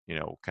as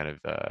kind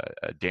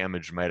of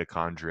damaged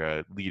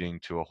mitochondria leading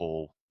to a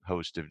whole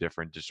host of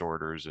different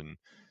disorders and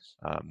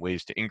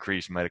ways to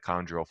increase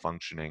mitochondrial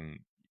functioning,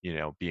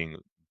 being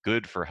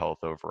good for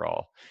health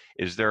overall.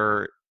 Is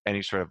there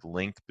any sort of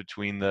link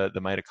between the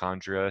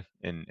mitochondria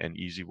and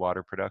easy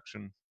water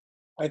production?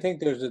 I think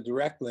there's a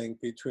direct link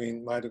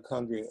between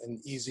mitochondria and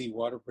easy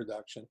water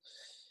production.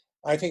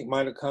 I think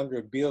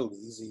mitochondria build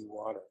easy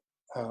water.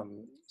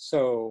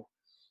 So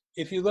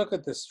if you look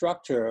at the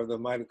structure of the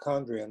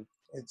mitochondrion,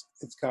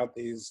 it's got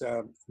these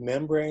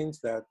membranes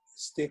that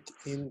stick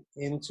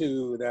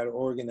into that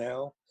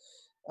organelle.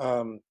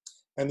 Um,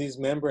 and these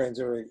membranes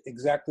are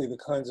exactly the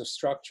kinds of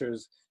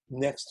structures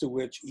next to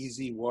which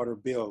easy water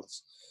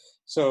builds.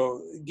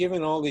 So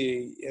given all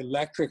the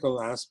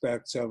electrical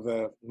aspects of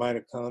the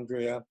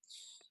mitochondria,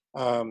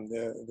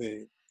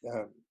 the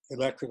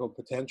electrical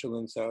potential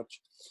and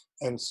such,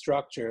 and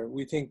structure,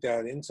 we think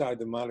that inside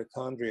the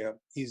mitochondria,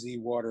 easy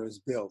water is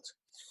built.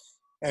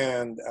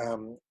 And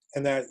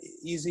that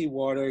easy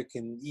water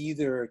can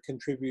either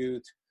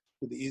contribute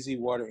to the easy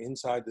water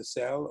inside the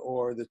cell,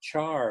 or the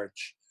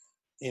charge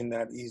in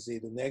that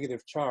the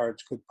negative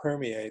charge could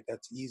permeate.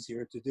 That's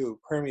easier to do,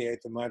 permeate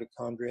the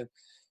mitochondrion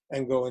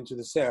and go into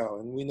the cell.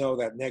 And we know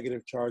that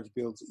negative charge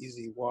builds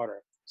easy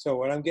water. So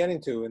what I'm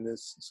getting to in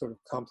this sort of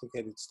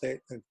complicated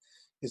statement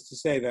is to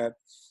say that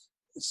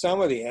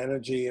some of the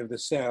energy of the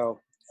cell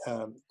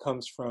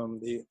comes from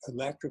the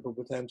electrical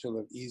potential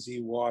of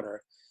easy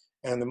water.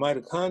 And the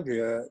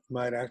mitochondria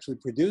might actually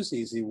produce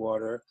easy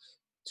water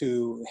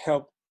to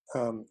help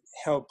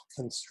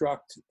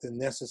construct the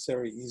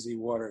necessary easy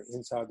water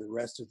inside the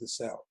rest of the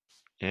cell.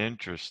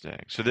 Interesting.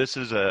 So this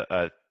is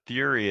a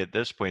theory at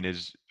this point.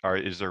 Is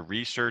there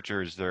research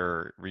or is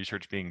there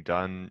research being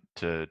done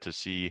to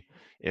see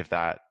if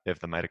the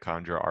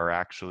mitochondria are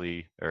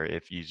actually, or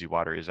if easy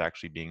water is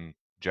actually being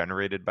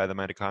generated by the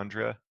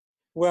mitochondria?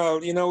 Well,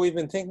 we've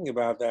been thinking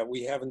about that.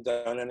 We haven't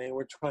done any.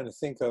 We're trying to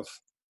think of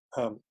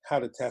how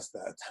to test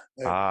that.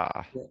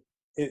 Ah,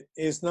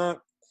 It's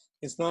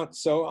not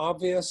so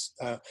obvious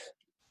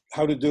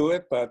how to do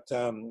it, but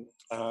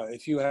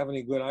if you have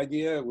any good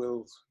idea,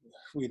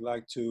 we'd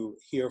like to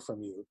hear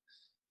from you.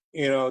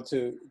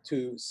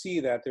 To see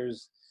that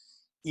there's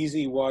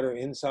easy water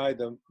inside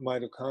the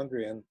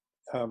mitochondrion.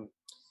 Um,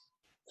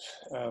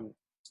 um,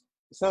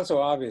 it's not so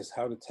obvious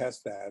how to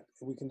test that.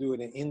 We can do it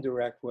in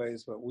indirect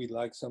ways, but we'd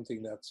like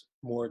something that's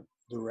more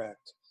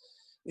direct.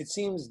 It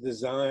seems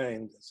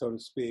designed, so to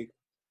speak,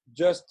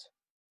 just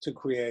to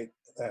create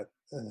that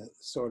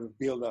sort of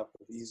buildup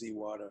of easy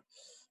water.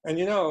 And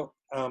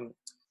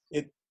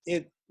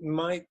it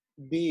might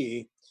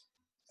be,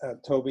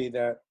 Toby,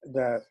 that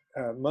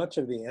much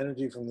of the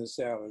energy from the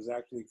cell is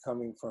actually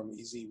coming from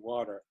easy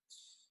water.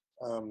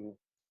 Um,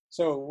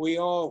 so we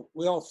all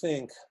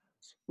think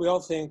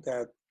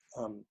that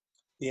um,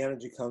 the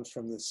energy comes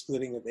from the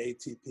splitting of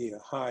ATP, a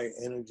high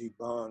energy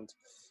bond,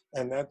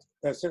 and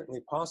that's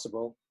certainly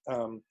possible.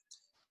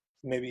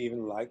 Maybe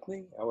even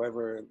likely.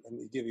 However, let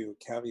me give you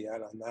a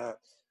caveat on that.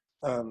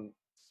 Um,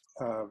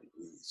 uh,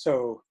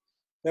 so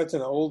that's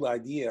an old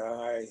idea.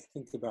 I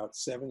think about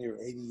 70 or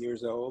 80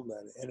 years old,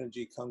 that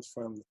energy comes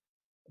from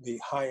the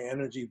high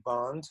energy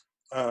bond.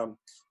 And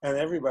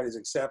everybody's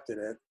accepted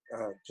it,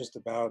 just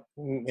about,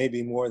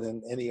 maybe more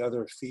than any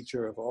other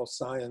feature of all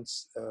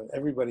science.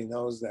 Everybody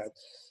knows that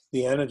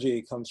the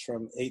energy comes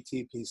from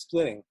ATP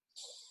splitting.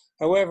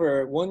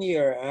 However, 1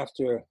 year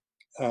after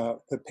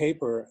the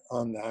paper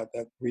on that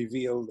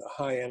revealed a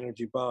high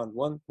energy bond.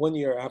 One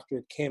year after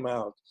it came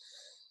out,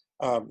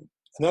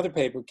 another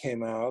paper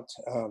came out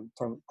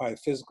by a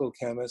physical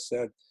chemist,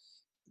 said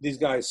these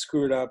guys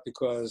screwed up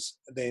because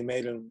they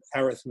made an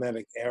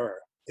arithmetic error.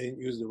 They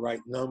didn't use the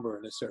right number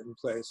in a certain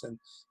place. And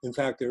in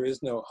fact, there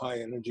is no high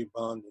energy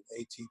bond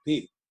in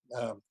ATP.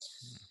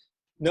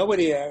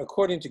 Nobody,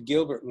 according to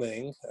Gilbert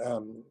Ling,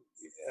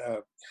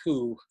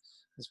 who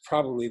is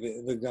probably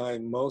the guy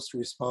most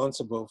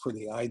responsible for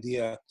the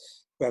idea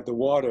that the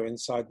water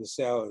inside the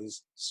cell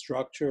is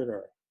structured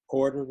or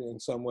ordered in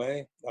some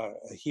way,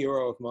 a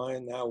hero of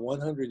mine, now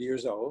 100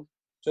 years old,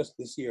 just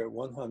this year,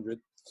 100.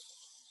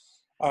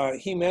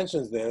 He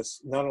mentions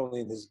this not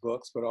only in his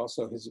books, but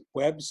also his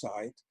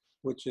website,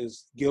 which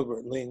is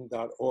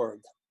gilbertling.org,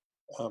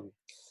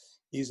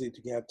 easy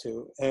to get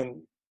to.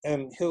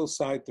 And he'll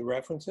cite the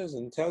references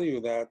and tell you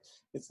that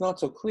it's not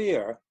so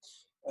clear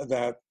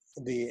that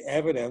the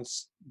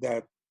evidence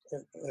that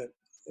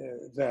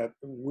that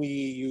we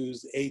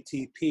use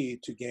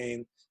ATP to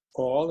gain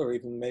all or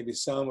even maybe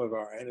some of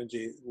our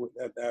energy,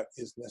 that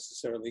is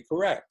necessarily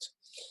correct.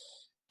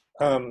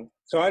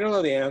 So I don't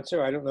know the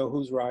answer. I don't know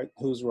who's right,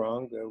 who's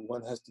wrong.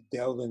 One has to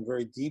delve in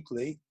very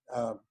deeply,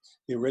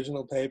 the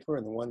original paper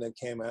and the one that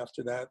came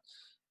after that,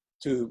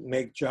 to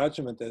make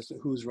judgment as to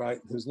who's right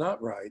and who's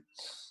not right.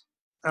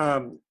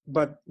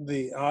 But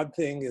the odd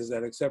thing is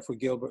that except for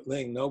Gilbert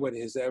Ling,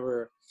 nobody has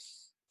ever,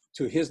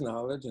 to his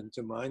knowledge and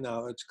to my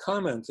knowledge,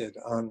 commented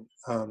on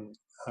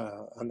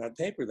that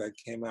paper that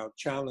came out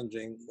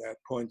challenging that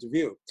point of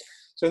view.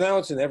 So now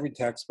it's in every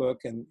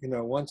textbook, and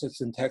once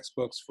it's in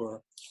textbooks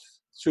for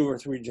 2 or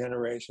 3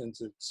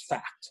 generations, it's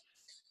fact.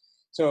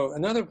 So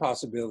another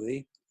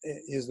possibility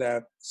is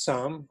that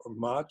some or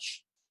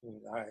much,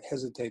 I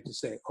hesitate to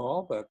say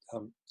all, but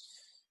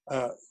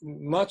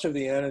much of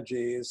the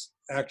energy is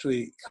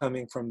actually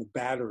coming from the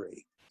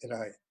battery that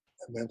I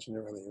mentioned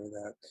earlier,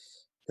 that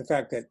the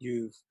fact that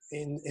you've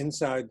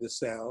inside the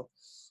cell,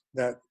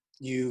 that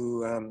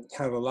you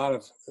have a lot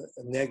of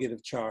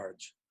negative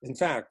charge. In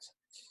fact,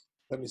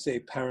 let me say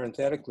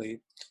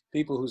parenthetically,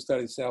 people who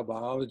study cell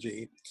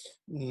biology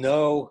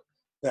know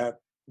that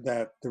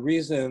the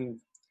reason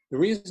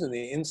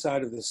the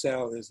inside of the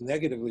cell is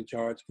negatively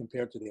charged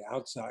compared to the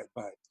outside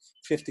by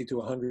 50 to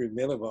 100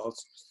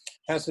 millivolts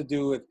has to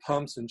do with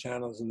pumps and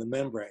channels in the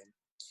membrane.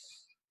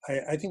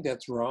 I think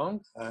that's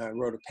wrong. I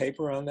wrote a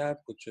paper on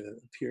that, which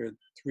appeared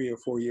 3 or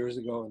 4 years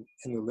ago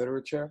in the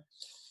literature.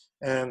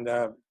 And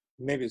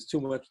maybe it's too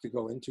much to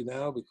go into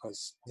now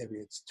because maybe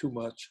it's too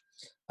much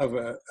of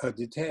a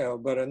detail.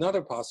 But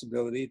another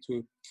possibility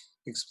to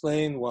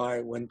explain why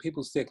when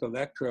people stick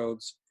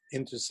electrodes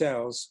into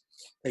cells,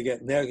 they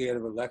get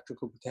negative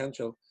electrical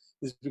potential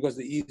is because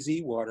the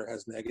EZ water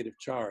has negative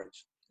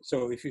charge.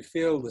 So if you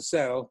fill the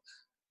cell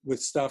with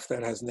stuff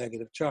that has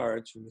negative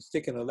charge and you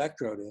stick an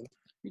electrode in,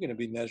 you're going to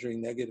be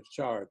measuring negative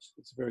charge.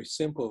 It's a very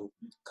simple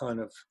kind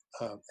of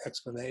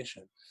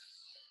explanation.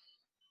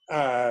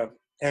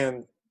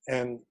 And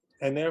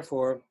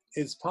therefore,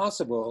 it's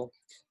possible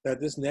that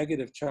this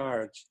negative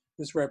charge,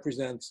 this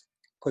represents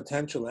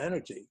potential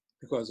energy,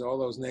 because all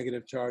those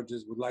negative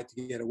charges would like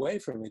to get away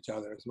from each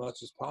other as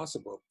much as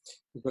possible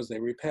because they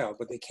repel,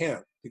 but they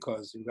can't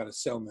because you've got a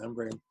cell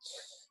membrane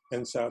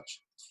and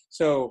such.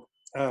 So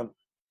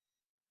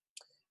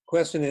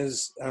question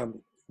is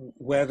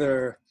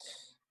whether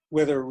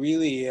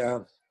really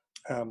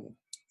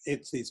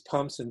it's these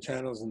pumps and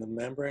channels in the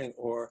membrane,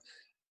 or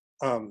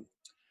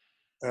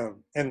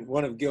and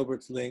one of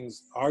Gilbert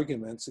Ling's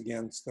arguments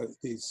against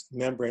these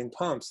membrane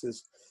pumps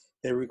is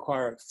they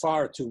require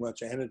far too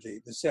much energy.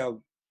 The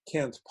cell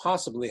can't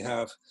possibly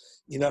have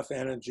enough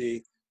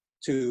energy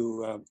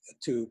to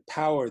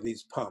power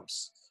these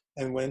pumps.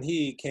 And when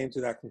he came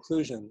to that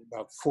conclusion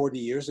about 40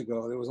 years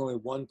ago, there was only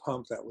one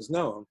pump that was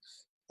known.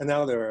 And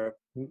now there are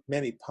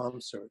many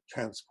pumps or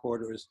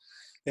transporters.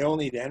 They all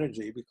need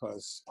energy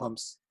because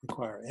pumps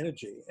require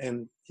energy.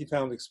 And he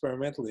found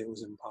experimentally it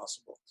was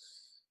impossible.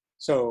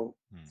 So,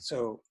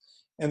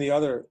 and the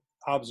other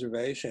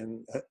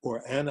observation,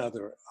 or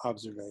another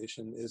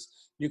observation, is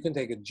you can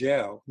take a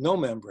gel, no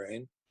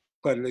membrane,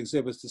 but it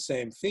exhibits the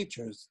same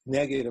features,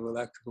 negative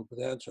electrical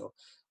potential.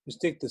 You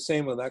stick the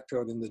same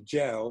electrode in the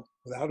gel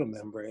without a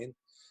membrane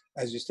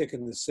as you stick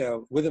in the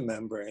cell with a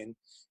membrane,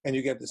 and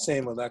you get the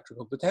same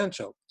electrical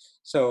potential.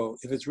 So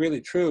if it's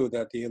really true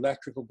that the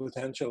electrical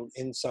potential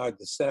inside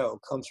the cell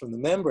comes from the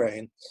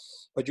membrane,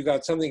 but you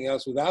got something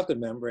else without the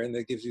membrane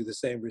that gives you the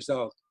same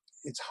result,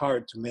 it's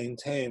hard to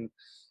maintain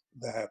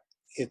that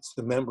it's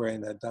the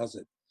membrane that does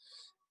it.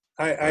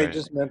 I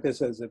just meant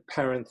this as a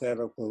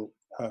parenthetical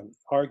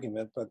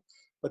argument, but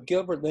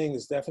Gilbert Ling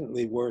is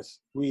definitely worth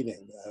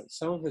reading.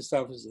 Some of his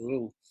stuff is a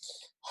little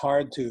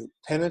hard to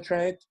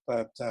penetrate,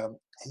 but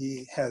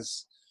he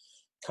has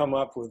come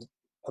up with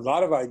a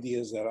lot of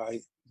ideas that I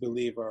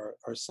believe are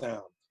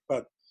sound.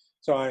 But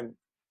so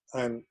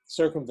I'm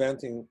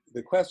circumventing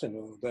the question a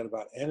little bit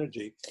about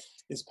energy.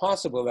 It's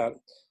possible that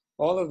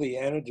all of the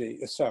energy,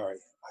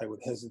 I would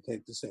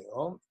hesitate to say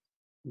all,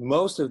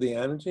 most of the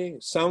energy,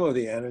 some of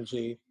the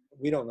energy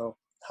we don't know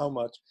how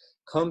much,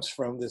 comes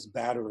from this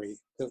battery,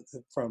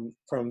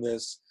 from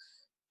this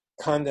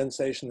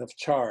condensation of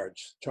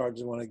charge.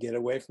 Charges want to get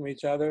away from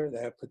each other.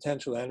 They have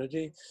potential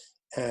energy,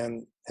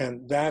 and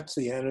that's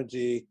the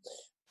energy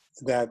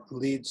that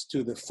leads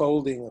to the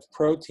folding of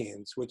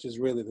proteins, which is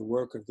really the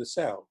work of the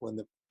cell. When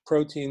the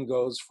protein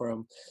goes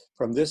from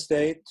this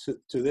state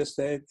to this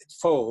state, it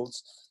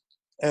folds,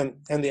 and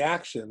the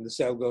action, the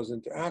cell goes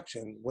into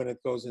action. When it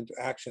goes into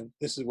action,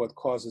 this is what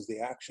causes the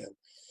action.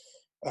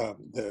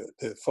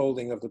 The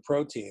folding of the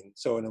protein.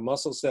 So in a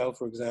muscle cell,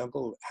 for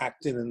example,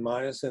 actin and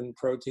myosin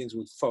proteins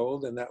would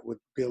fold, and that would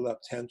build up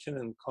tension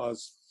and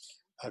cause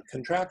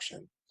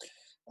contraction.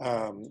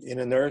 In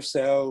a nerve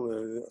cell,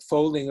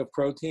 folding of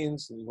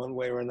proteins in one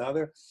way or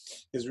another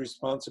is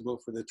responsible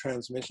for the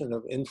transmission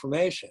of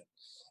information.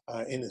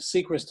 In a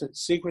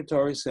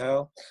secretory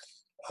cell,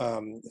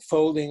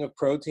 folding of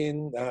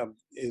protein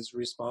is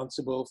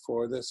responsible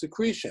for the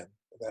secretion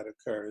that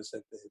occurs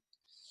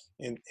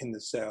in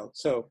the cell.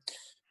 So,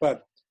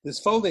 but this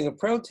folding of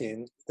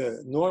protein,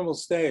 the normal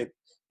state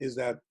is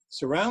that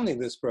surrounding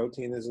this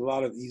protein is a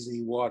lot of EZ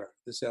water.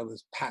 The cell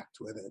is packed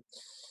with it.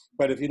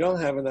 But if you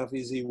don't have enough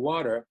EZ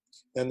water,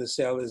 then the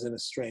cell is in a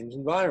strange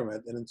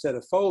environment. And instead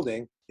of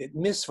folding, it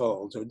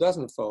misfolds or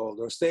doesn't fold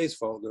or stays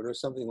folded or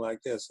something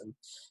like this. And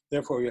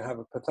therefore you have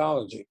a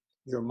pathology.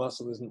 Your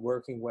muscle isn't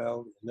working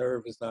well, your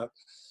nerve is not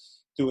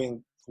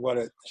doing what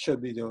it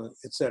should be doing,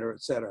 et cetera,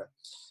 et cetera.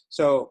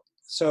 So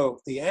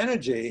the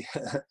energy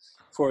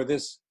for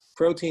this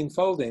protein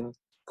folding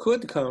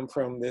could come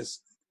from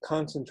this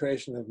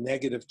concentration of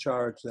negative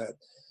charge that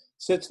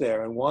sits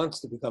there and wants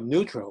to become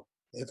neutral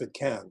if it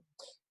can.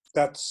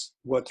 That's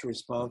what's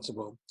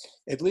responsible,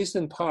 at least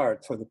in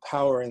part, for the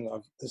powering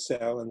of the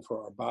cell and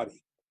for our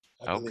body,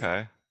 I believe.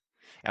 Okay.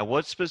 And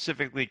what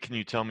specifically can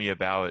you tell me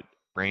about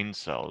brain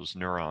cells,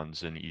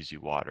 neurons, and EZ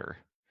water?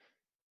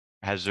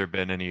 Has there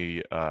been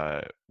any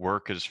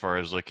work as far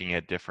as looking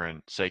at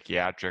different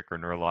psychiatric or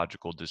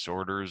neurological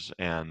disorders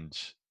and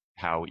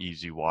how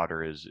EZ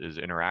water is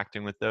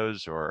interacting with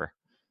those, or?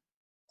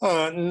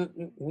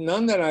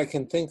 None that I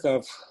can think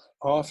of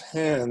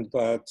offhand,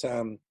 but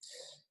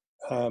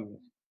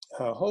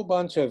a whole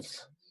bunch of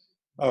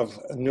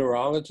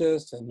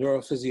neurologists and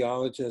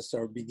neurophysiologists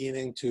are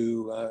beginning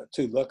to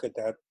look at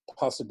that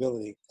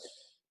possibility,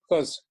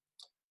 because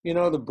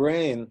the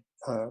brain,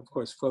 of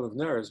course, full of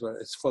nerves, but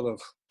it's full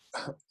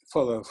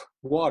of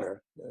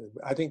water.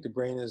 I think the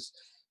brain is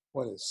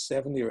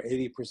 70 or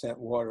 80%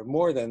 water,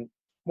 more than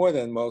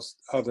most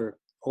other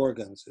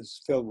organs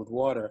is filled with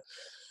water.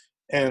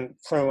 And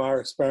from our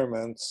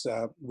experiments,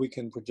 we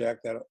can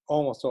project that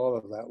almost all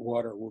of that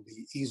water will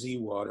be EZ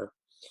water.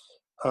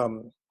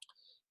 And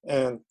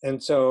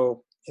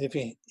so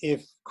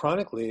if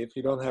chronically, if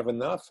you don't have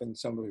enough in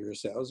some of your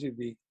cells,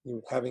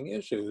 you're having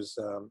issues.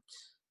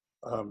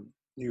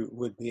 You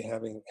would be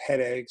having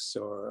headaches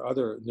or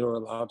other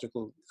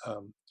neurological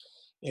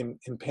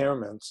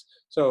impairments.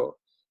 So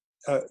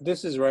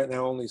this is right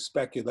now only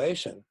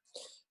speculation,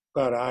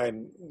 but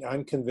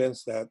I'm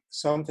convinced that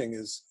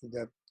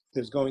that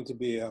there's going to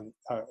be a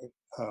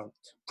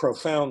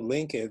profound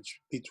linkage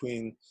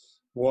between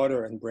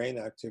water and brain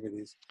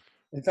activities.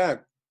 In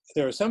fact,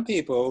 there are some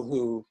people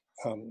who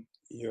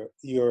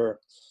your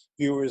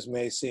viewers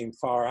may seem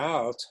far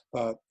out,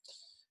 but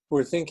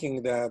we're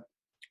thinking that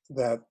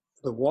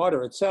the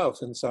water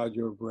itself inside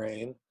your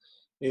brain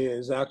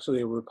is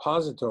actually a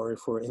repository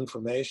for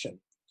information.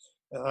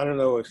 And I don't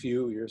know if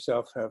you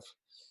yourself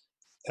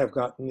have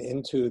gotten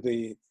into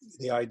the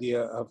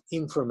idea of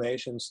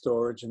information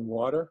storage in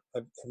water.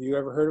 Have you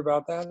ever heard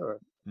about that? Or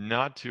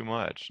Not too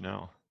much,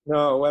 no.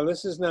 no? Well,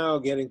 this is now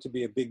getting to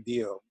be a big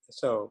deal.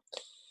 So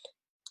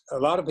a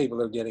lot of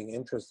people are getting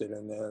interested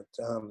in that,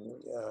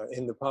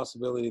 in the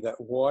possibility that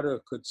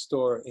water could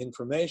store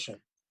information.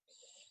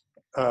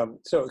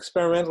 So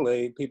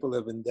experimentally, people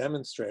have been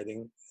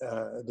demonstrating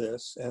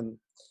this, and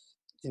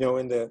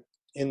in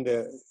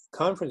the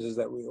conferences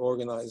that we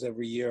organize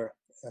every year,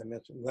 I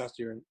mentioned last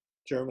year in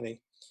Germany,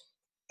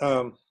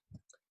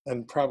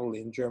 and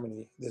probably in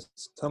Germany this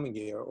coming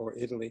year, or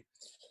Italy.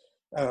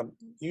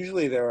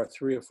 Usually there are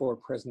 3 or 4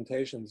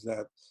 presentations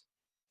that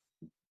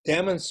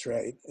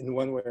demonstrate in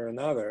one way or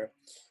another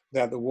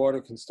that the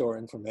water can store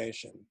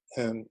information,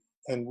 and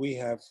we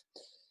have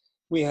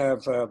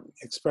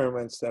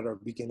experiments that are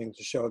beginning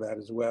to show that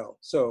as well.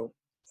 So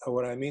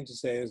what I mean to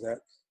say is that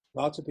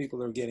lots of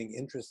people are getting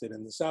interested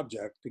in the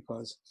subject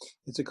because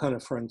it's a kind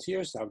of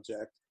frontier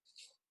subject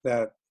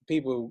that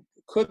people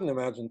couldn't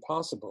imagine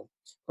possible.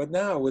 But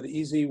now with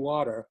EZ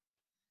water,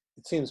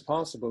 it seems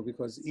possible,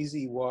 because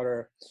EZ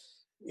water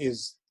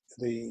is,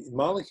 the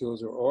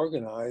molecules are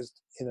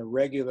organized in a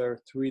regular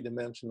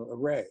 3-dimensional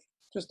array,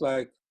 just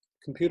like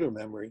computer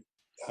memory.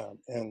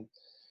 And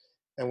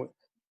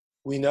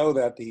we know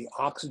that the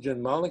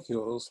oxygen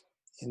molecules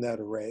in that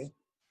array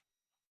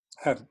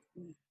have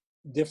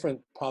different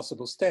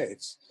possible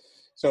states.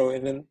 So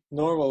in a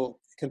normal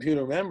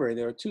computer memory,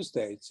 there are 2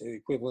 states,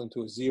 equivalent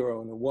to a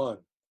 0 and a 1.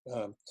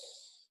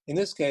 In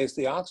this case,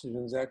 the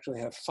oxygens actually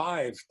have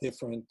 5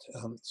 different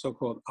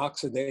so-called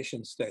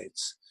oxidation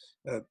states.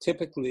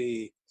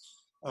 Typically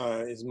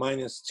is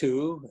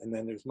 -2, and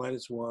then there's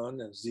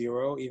 -1 and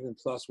 0, even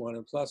 +1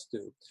 and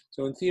 +2.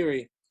 So in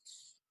theory,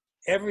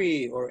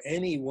 every or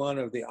any one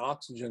of the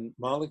oxygen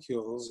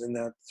molecules in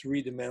that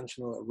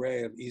 3-dimensional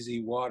array of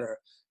easy water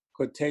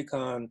could take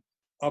on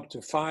up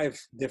to 5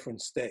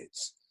 different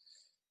states.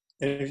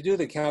 And if you do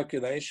the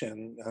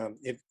calculation,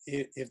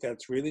 if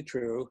that's really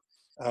true,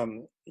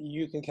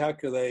 you can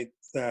calculate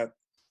that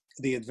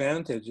the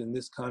advantage in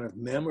this kind of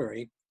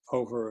memory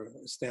over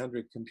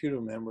standard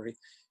computer memory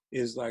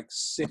is like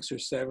 6 or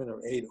 7 or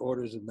 8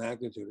 orders of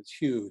magnitude. It's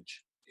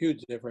huge,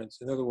 huge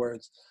difference. In other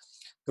words,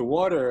 the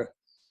water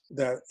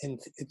that,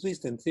 at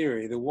least in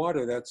theory, the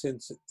water that's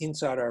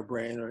inside our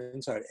brain or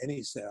inside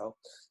any cell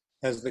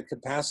has the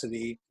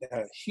capacity,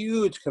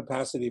 huge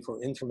capacity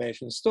for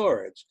information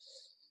storage.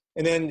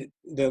 And then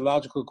the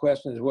logical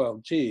question is, well,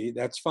 gee,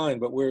 that's fine,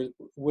 but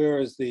where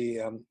is the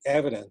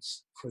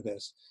evidence for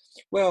this?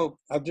 Well,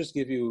 I'll just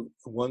give you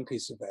one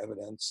piece of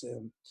evidence.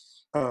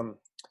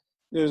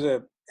 There's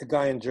a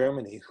guy in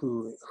Germany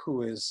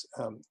who is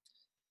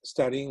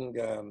studying.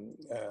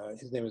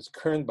 His name is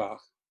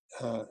Kernbach,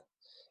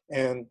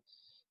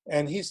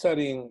 and he's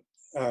studying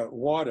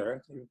water.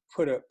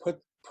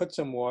 Put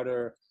some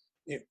water.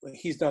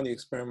 He's done the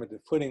experiment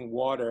of putting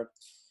water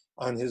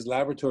on his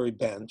laboratory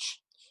bench,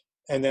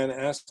 and then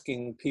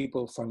asking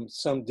people from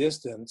some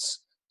distance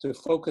to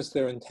focus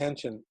their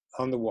attention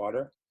on the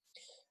water.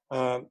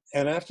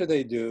 And after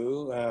they do,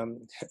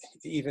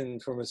 even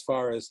from as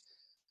far as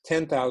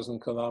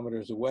 10,000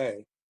 kilometers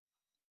away,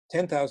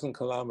 10,000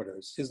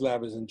 kilometers, his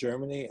lab is in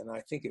Germany, and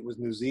I think it was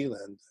New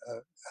Zealand.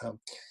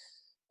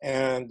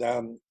 And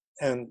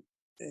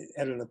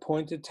at an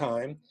appointed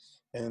time,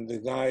 and the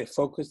guy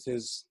focused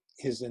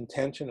his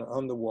intention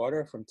on the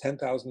water from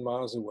 10,000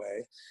 miles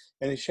away,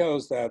 and he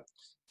shows that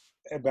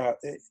about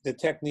the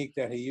technique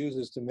that he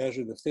uses to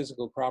measure the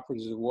physical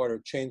properties of water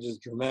changes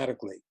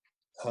dramatically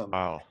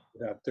Wow.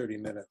 about 30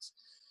 minutes.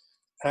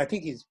 And I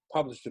think he's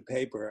published a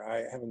paper. I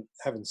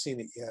haven't seen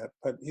it yet,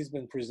 but he's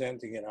been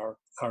presenting at our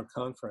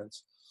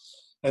conference.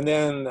 And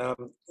then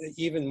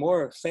even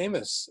more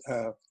famous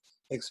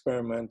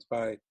experiment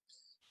by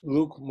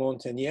Luc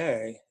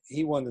Montagnier.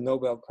 He won the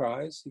Nobel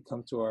Prize. He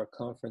comes to our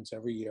conference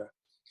every year,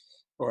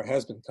 or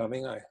has been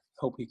coming. I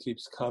hope he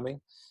keeps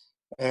coming.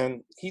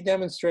 And he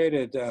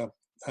demonstrated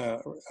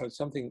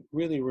something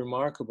really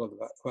remarkable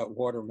about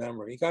water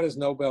memory. He got his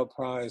Nobel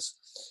Prize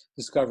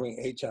discovering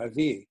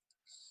HIV,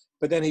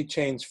 but then he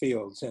changed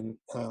fields. And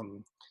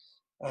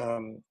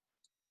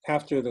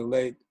after the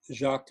late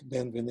Jacques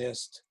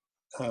Benveniste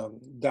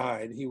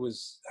died, he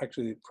was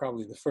actually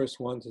probably the first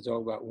one to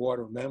talk about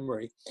water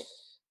memory.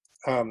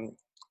 Luc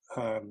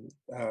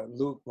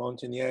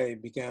Montagnier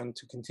began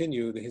to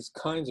continue his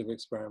kinds of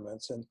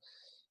experiments,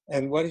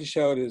 and what he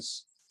showed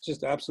is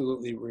just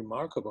absolutely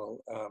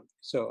remarkable.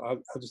 So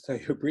I'll just tell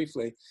you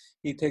briefly.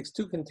 He takes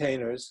 2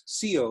 containers,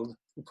 sealed,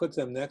 and puts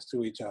them next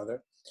to each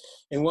other.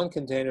 In one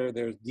container,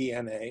 there's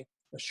DNA,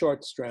 a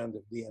short strand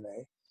of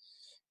DNA.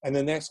 And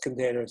the next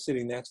container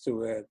sitting next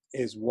to it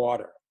is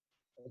water.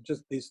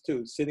 Just these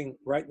 2 sitting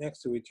right next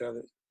to each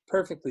other,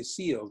 perfectly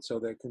sealed, so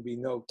there can be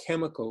no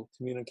chemical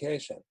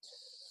communication.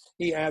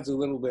 He adds a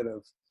little bit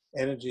of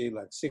energy,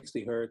 like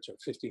 60 hertz or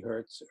 50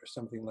 hertz or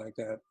something like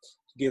that,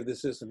 to give the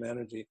system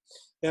energy.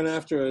 Then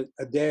after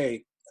a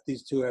day,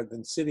 these 2 have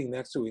been sitting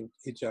next to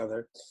each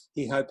other.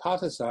 He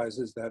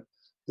hypothesizes that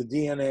the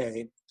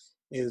DNA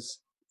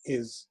is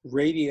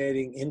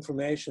radiating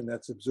information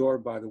that's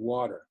absorbed by the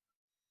water.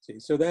 See,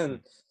 so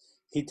then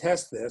he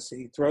tests this.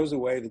 He throws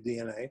away the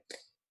DNA.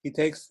 He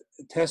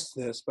tests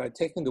this by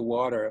taking the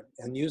water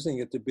and using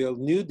it to build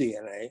new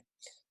DNA,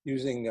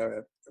 using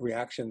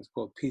reactions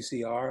called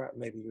PCR.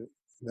 Maybe you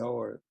know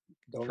or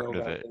don't know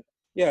about it.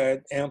 Yeah,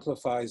 it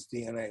amplifies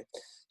DNA.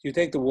 So you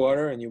take the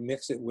water and you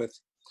mix it with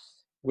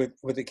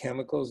the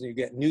chemicals, and you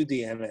get new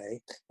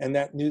DNA. And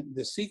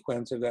the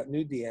sequence of that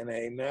new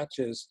DNA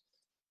matches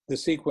the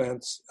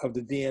sequence of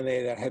the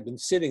DNA that had been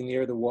sitting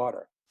near the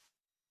water.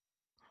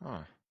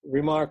 Huh.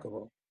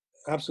 Remarkable.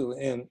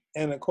 Absolutely.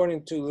 And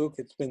according to Luc,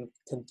 it's been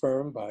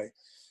confirmed by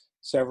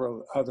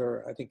several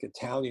other, I think,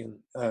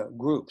 Italian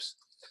groups.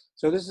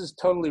 So this is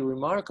totally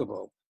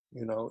remarkable,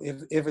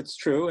 if it's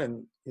true,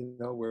 and,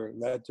 we're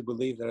led to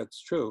believe that it's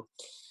true.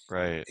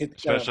 Right.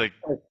 Especially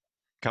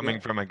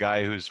coming from a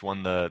guy who's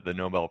won the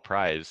Nobel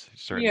Prize.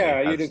 Certainly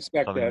you'd has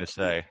expect something that, to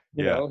say.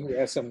 He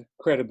has some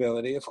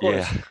credibility. Of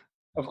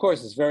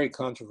course, it's very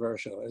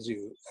controversial, as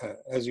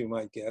you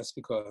might guess,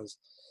 because,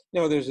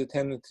 there's a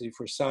tendency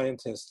for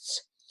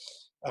scientists,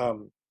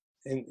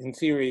 in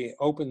theory,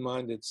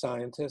 open-minded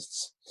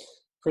scientists,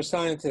 for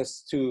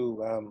scientists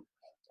to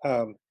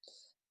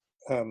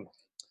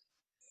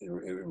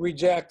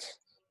reject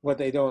what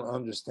they don't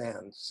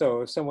understand.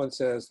 So if someone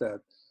says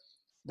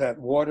that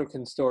water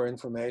can store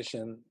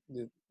information,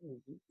 you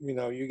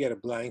get a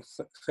blank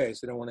face.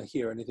 They don't want to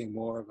hear anything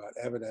more about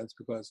evidence,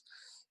 because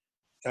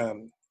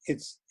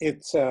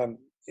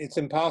it's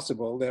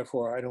impossible.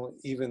 Therefore, I don't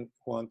even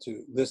want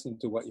to listen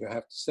to what you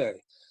have to say.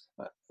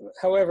 Uh,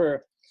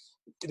 However,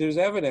 there's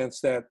evidence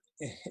that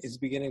is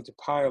beginning to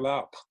pile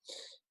up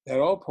that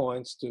all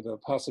points to the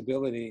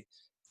possibility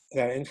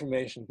that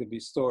information could be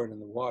stored in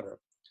the water.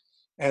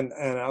 And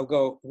I'll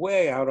go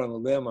way out on a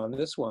limb on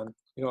this one.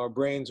 Our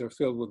brains are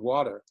filled with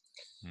water.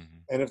 Hmm.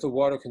 And if the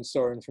water can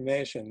store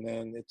information,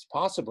 then it's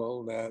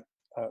possible that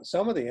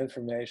some of the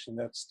information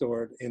that's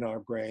stored in our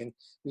brain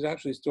is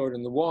actually stored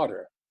in the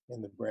water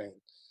in the brain.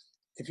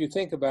 If you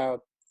think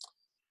about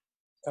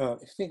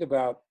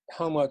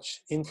how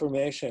much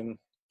information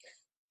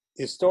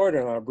is stored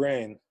in our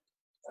brain,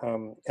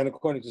 and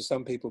according to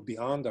some people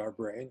beyond our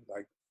brain,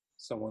 like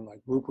someone like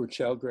Rupert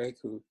Sheldrake,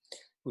 who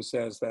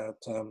says that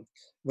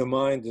the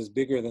mind is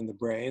bigger than the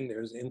brain.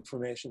 There's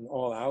information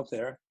all out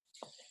there.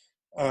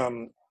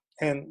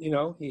 And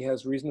he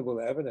has reasonable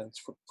evidence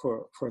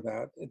for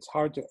that. It's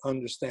hard to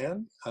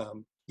understand,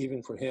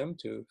 even for him,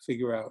 to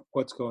figure out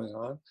what's going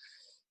on,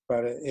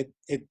 but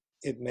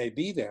it may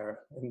be there.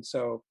 And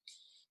so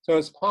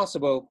it's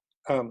possible.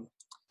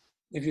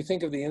 If you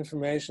think of the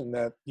information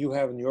that you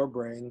have in your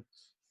brain,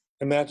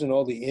 imagine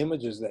all the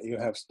images that you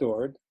have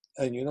stored,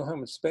 and you know how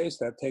much space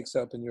that takes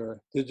up in your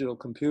digital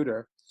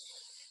computer.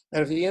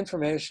 And if the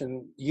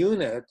information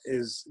unit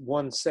is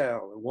one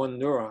cell, one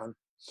neuron,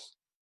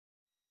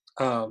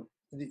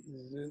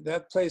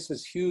 that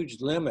places huge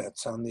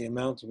limits on the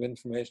amount of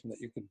information that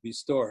you could be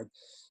stored.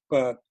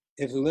 But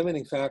if the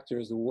limiting factor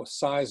is the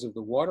size of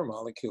the water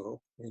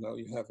molecule,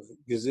 you have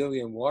a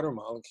gazillion water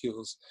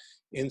molecules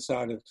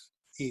inside of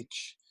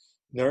each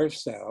nerve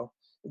cell,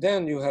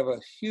 then you have a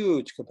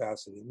huge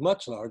capacity,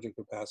 much larger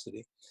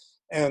capacity.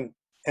 And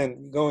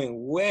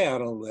going way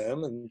out on a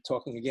limb and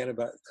talking again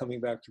about coming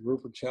back to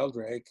Rupert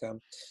Sheldrake,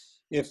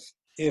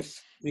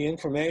 if the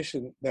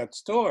information that's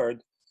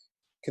stored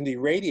can be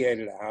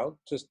radiated out,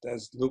 just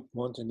as Luc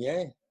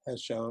Montagnier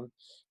has shown,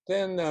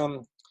 then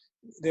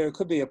there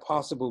could be a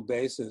possible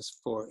basis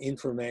for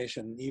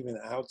information even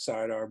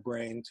outside our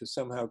brain to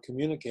somehow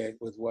communicate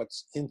with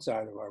what's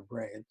inside of our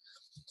brain.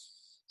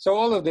 So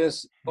all of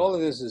this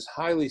is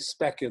highly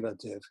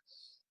speculative.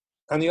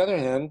 On the other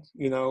hand,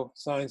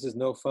 science is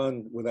no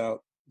fun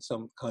without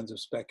some kinds of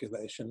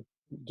speculation.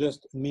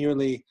 Just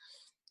merely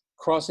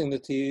crossing the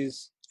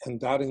T's and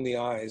dotting the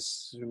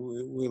I's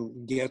will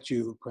get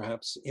you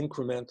perhaps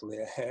incrementally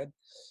ahead,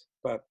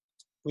 but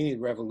we need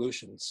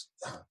revolutions.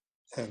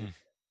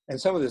 And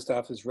some of this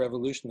stuff is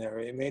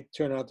revolutionary. It may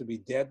turn out to be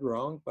dead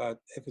wrong, but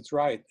if it's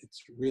right,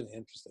 it's really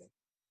interesting.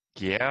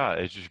 Yeah,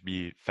 it should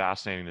be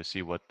fascinating to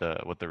see what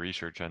the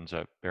research ends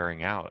up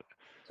bearing out.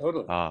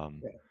 Totally. Um,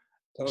 Yeah,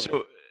 totally.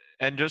 so,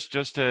 and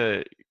just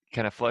to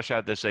kind of flesh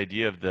out this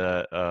idea of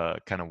the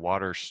kind of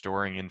water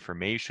storing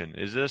information,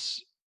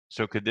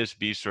 could this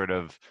be sort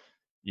of,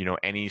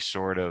 any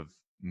sort of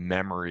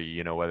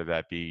memory, whether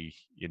that be,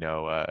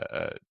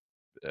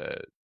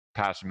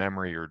 past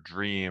memory or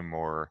dream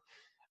or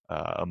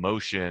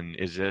emotion?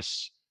 Is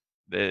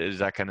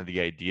that kind of the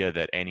idea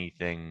that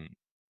anything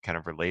kind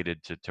of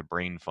related to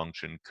brain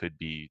function could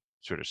be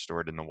sort of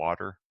stored in the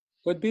water?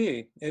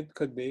 It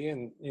could be,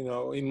 and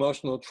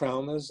emotional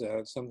traumas,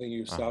 something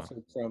you Uh-huh.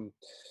 suffered from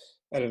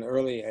at an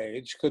early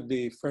age, could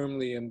be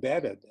firmly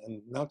embedded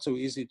and not so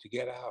easy to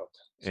get out.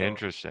 So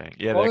Interesting.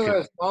 Yeah, all that of could. that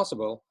is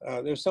possible.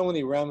 There's so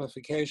many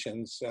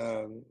ramifications,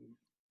 and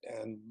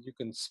you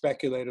can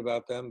speculate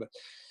about them. But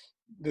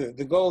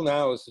the goal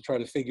now is to try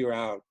to figure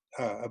out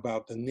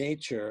about the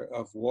nature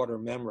of water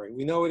memory.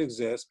 We know it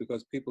exists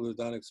because people have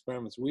done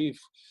experiments.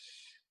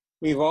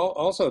 We've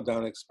also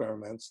done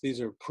experiments.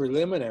 These are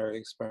preliminary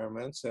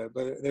experiments,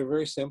 but they're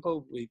very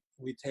simple. We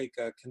take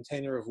a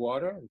container of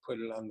water and put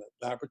it on the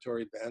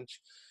laboratory bench,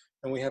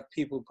 and we have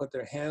people put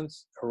their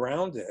hands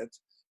around it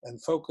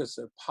and focus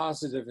a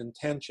positive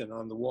intention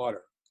on the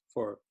water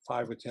for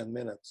 5 or 10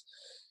 minutes.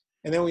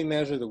 And then we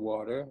measure the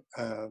water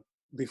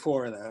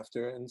before and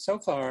after. And so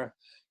far,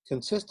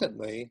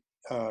 consistently,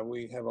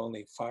 we have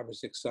only 5 or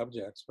 6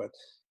 subjects, but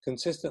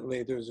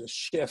consistently there's a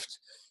shift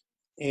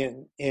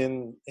in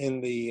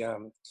the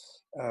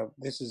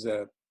this is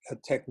a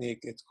technique.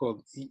 It's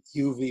called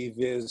UV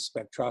vis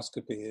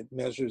spectroscopy. It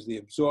measures the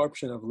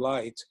absorption of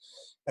light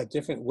at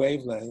different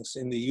wavelengths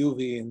in the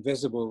UV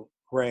invisible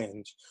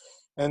range,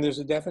 and there's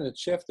a definite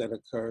shift that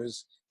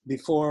occurs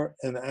before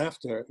and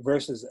after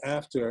versus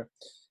after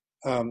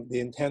the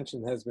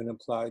intention has been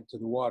applied to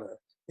the water.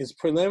 It's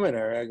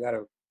preliminary.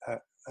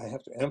 I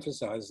have to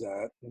emphasize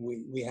that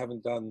we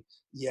haven't done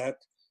yet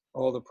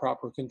all the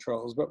proper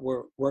controls, but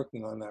we're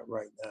working on that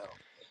right now.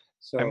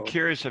 I'm So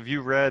curious, have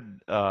you read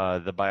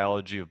The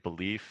Biology of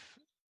Belief?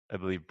 I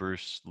believe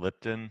Bruce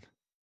Lipton.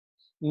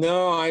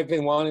 no, I've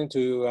been wanting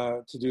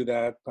to do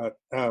that, but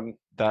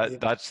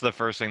That's the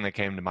first thing that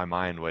came to my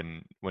mind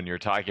when you're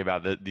talking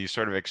about these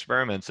sort of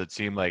experiments. It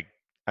seemed like,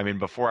 I mean,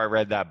 before I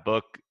read that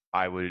book,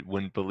 I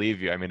wouldn't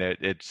believe you. I mean,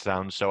 it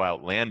sounds so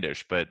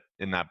outlandish, but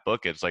in that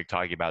book, it's like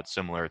talking about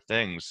similar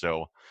things.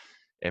 So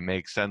it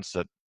makes sense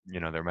that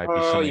there might be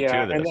oh something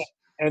yeah, to this.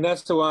 And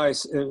that's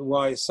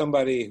why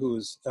somebody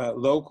who's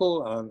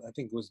local on, I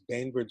think it was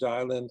Bainbridge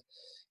Island,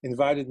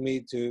 invited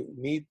me to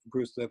meet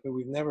Bruce Lipton.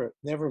 We've never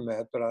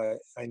met, but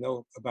I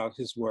know about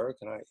his work,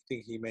 and I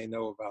think he may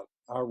know about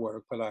our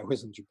work. But I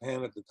was in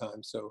Japan at the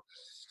time, so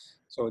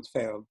it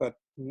failed. But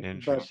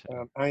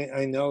Interesting.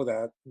 I know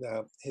that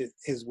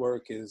his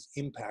work is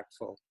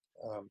impactful,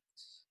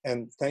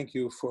 and thank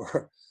you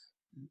for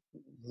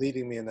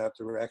leading me in that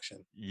direction.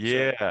 So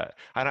Yeah,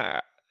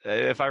 and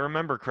if I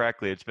remember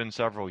correctly, it's been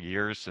several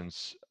years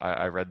since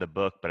I read the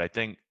book, but I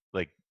think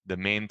like the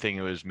main thing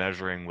it was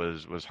measuring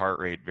was heart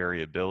rate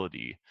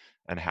variability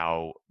and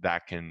how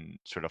that can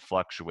sort of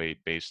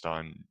fluctuate based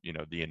on, you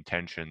know, the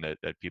intention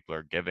that people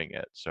are giving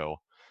it. So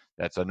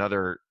that's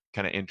another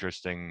kind of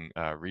interesting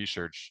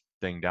research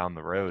thing down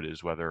the road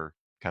is whether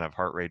kind of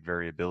heart rate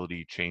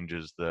variability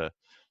changes the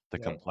yeah.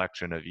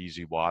 complexion of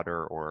easy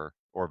water or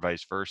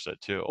vice versa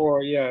too.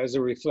 Or yeah, as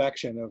a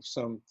reflection of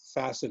some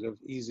facet of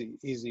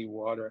easy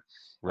water.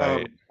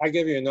 Right. I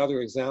give you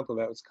another example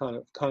that was kind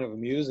of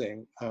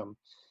amusing.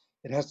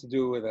 It has to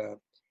do with a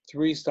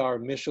 3-star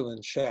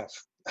Michelin chef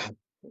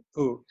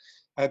who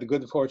I had the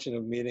good fortune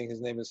of meeting.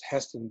 His name is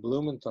Heston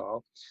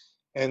Blumenthal,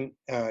 and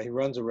he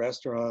runs a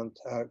restaurant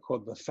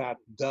called the Fat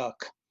Duck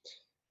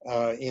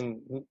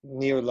in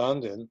near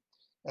London,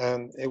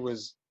 and it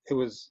was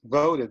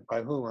voted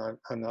by whom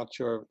I'm not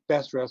sure,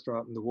 best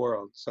restaurant in the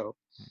world. So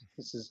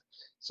this is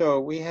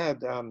so we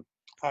had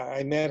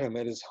I met him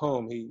at his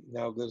home. He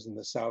now lives in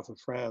the south of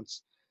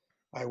France.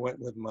 I went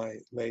with my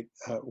late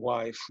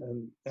wife,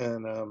 and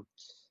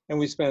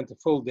we spent the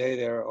full day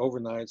there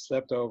overnight,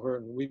 slept over,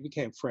 and we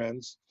became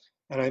friends.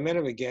 And I met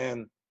him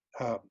again.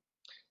 Uh,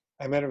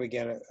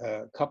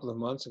 a couple of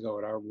months ago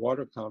at our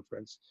water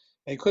conference,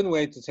 and he couldn't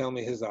wait to tell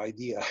me his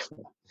idea.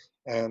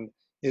 And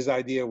his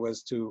idea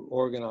was to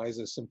organize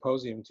a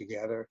symposium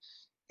together.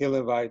 He'll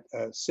invite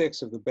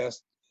 6 of the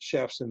best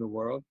chefs in the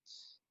world,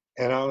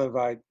 and I'll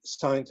invite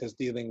scientists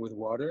dealing with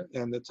water,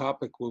 and the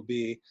topic will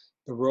be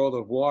the role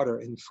of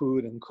water in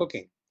food and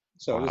cooking.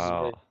 So this is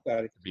very Wow.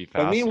 exciting. It'd be But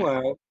fascinating.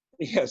 meanwhile,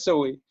 yeah,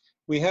 so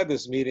we had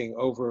this meeting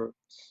over,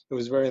 it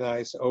was very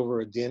nice,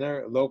 over a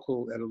dinner, at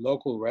a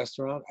local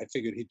restaurant. I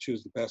figured he'd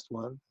choose the best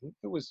one.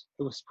 It was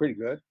pretty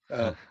good.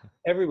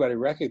 Everybody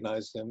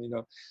recognized him. You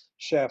know,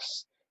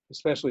 chefs,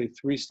 especially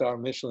 3-star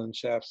Michelin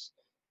chefs,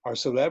 are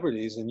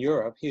celebrities in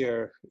Europe.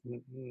 Here,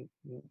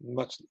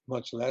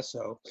 much less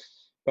so.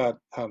 But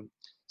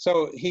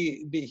so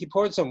he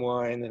poured some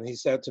wine, and he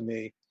said to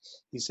me,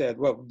 he said,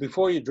 "Well,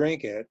 before you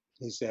drink it,"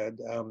 he said,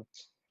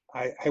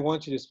 I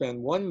want you to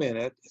spend 1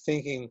 minute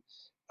thinking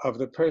of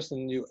the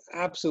person you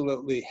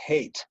absolutely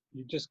hate.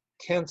 You just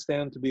can't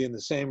stand to be in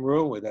the same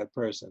room with that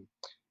person,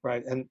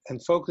 right?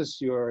 And focus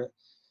your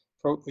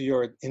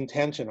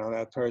intention on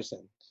that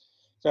person."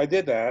 So I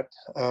did that.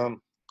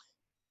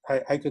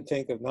 I could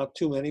think of not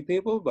too many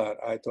people, but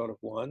I thought of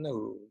one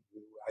who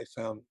I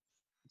found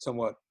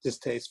somewhat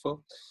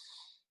distasteful,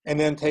 and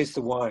then taste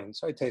the wine.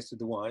 So I tasted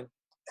the wine.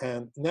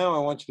 And now I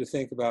want you to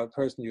think about a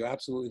person you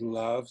absolutely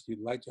love, you'd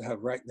like to have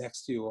right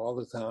next to you all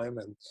the time,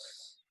 and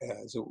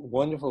is a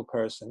wonderful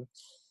person.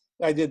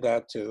 I did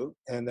that too,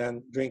 and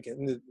then drink it.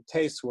 And the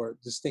tastes were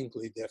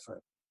distinctly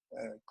different,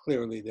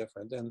 clearly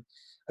different. And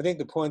I think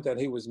the point that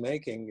he was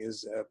making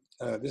is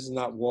this is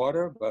not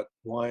water, but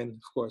wine,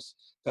 of course,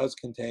 does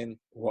contain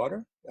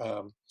water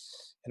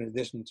in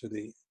addition to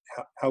the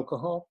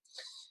alcohol.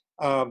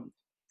 Um,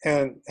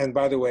 and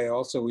by the way,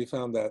 also we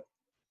found that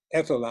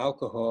ethyl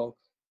alcohol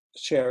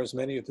shares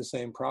many of the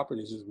same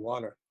properties as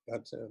water.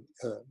 That's an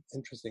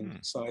interesting Hmm.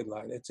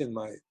 sideline. It's in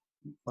my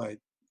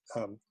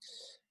um,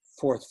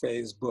 4th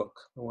phase book,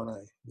 the one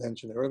I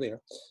mentioned earlier.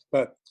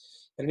 But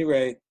at any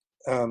rate,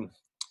 um,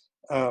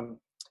 um,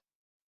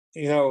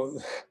 you know,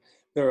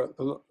 there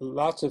are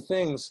lots of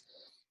things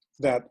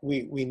that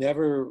we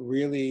never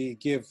really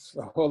give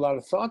a whole lot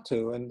of thought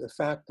to, and the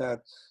fact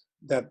that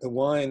the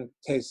wine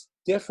tastes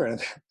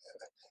different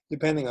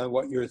depending on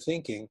what you're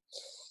thinking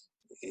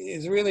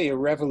is really a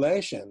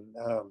revelation,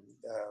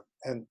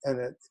 and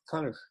it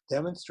kind of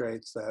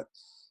demonstrates that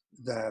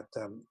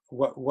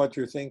what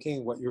you're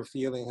thinking, what you're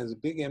feeling, has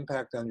a big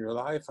impact on your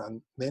life,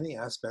 on many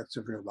aspects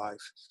of your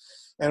life,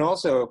 and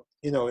also,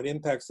 you know, it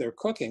impacts their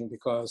cooking,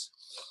 because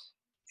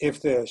if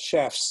the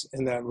chefs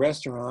in that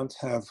restaurant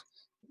have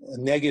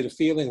negative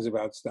feelings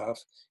about stuff,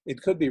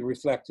 it could be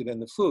reflected in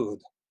the food.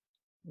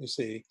 You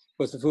see,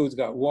 because the food's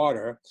got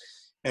water,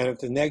 and if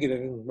the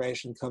negative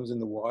information comes in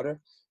the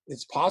water,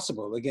 it's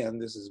possible, again,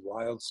 this is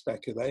wild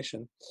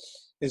speculation,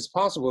 it's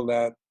possible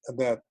that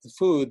the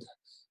food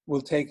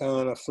will take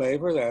on a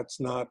flavor that's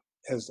not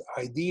as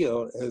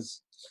ideal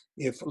as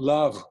if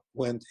love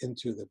went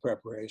into the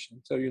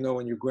preparation. So, you know,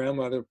 when your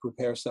grandmother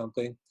prepares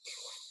something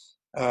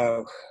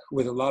uh,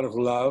 with a lot of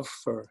love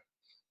for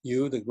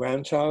you, the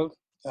grandchild,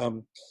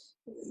 um,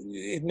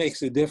 it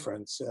makes a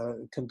difference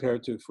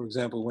compared to, for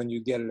example, when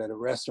you get it at a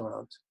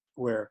restaurant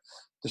where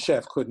the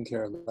chef couldn't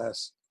care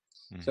less.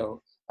 Mhm.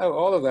 So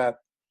all of that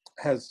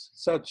has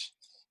such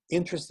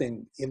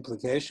interesting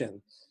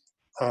implication.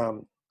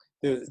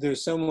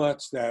 There's so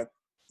much that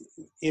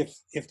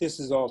if this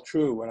is all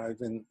true, what I've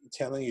been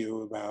telling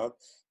you about,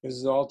 this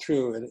is all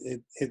true.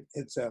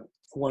 It's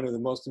one of the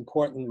most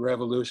important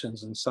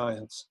revolutions in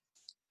science,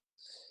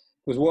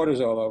 because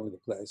water's all over the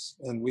place,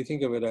 and we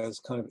think of it as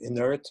kind of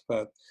inert,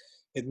 but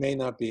it may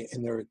not be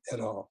inert at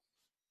all.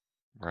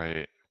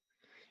 Right.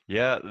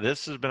 Yeah,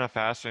 this has been a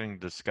fascinating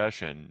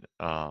discussion.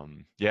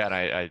 Yeah,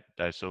 and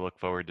I so look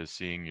forward to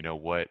seeing,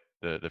 what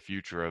the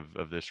future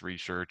of this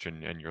research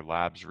and your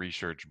lab's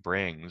research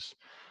brings.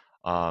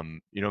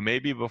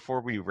 Maybe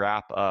before we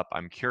wrap up,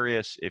 I'm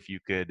curious if you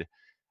could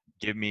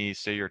give me,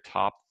 say, your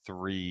top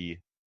three.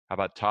 How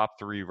about top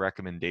three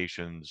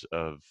recommendations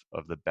of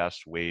the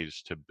best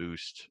ways to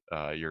boost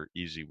your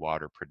easy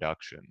water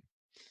production?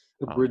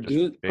 To Just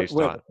produce, based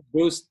wait, on,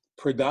 boost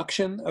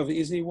production of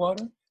easy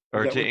water? Is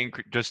or that to what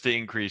increase, just to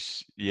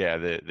increase, yeah,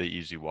 the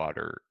easy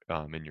water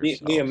in your the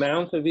cells.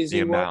 amount of The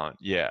easy water? amount,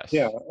 Yeah,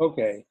 yes.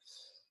 okay.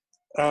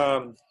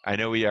 Um, I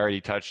know we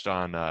already touched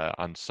on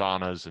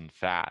saunas and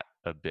fat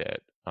a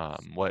bit.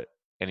 What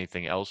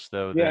anything else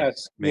though that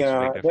yes, makes a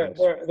yeah, big difference?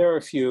 there are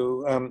a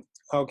few.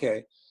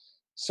 Okay,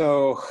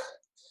 so,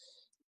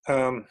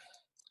 um,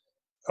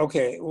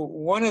 okay,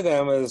 one of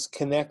them is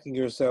connecting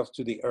yourself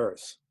to the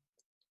earth.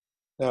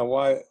 Now,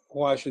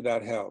 why should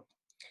that help?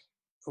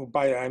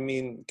 By I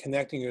mean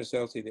connecting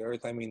yourself to the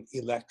earth, I mean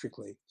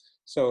electrically.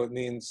 So it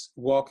means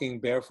walking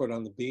barefoot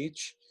on the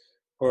beach,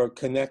 or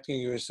connecting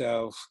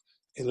yourself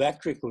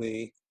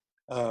electrically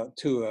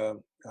to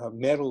a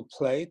metal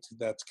plate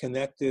that's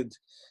connected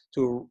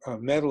to a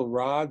metal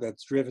rod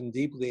that's driven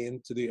deeply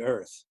into the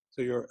earth.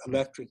 So you're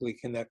electrically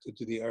connected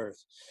to the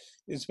earth.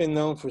 It's been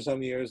known for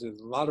some years.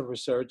 There's a lot of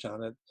research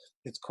on it.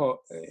 It's called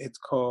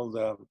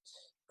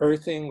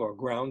earthing or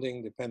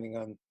grounding, depending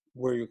on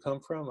where you come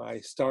from. I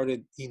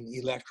started in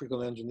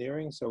electrical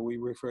engineering, so we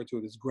refer to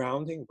it as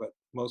grounding, but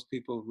most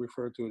people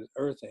refer to it as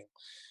earthing.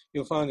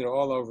 You'll find it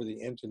all over the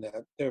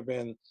internet. There have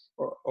been,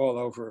 or all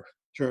over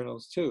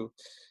journals too,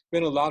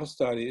 been a lot of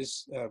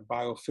studies,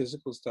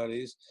 biophysical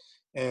studies,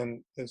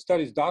 and the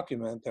studies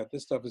document that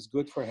this stuff is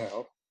good for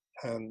health.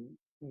 And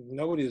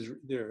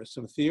there are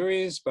some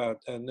theories, but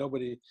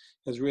nobody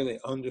has really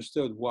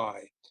understood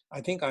why.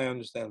 I think I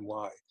understand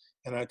why,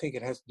 and I think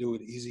it has to do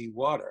with easy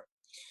water,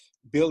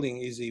 building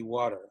easy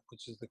water,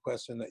 which is the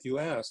question that you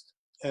asked.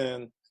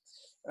 And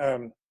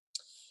um,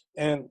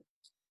 and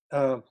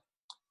uh,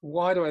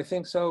 why do I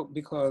think so?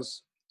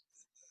 Because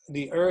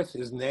the Earth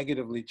is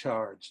negatively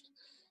charged.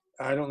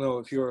 I don't know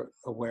if you're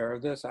aware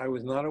of this. I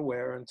was not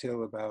aware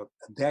until about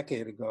a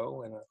decade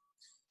ago when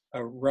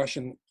a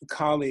Russian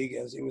colleague,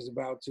 as he was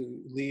about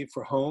to leave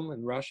for home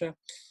in Russia,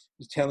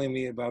 was telling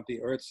me about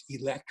the Earth's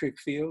electric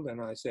field.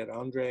 And I said,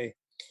 Andre,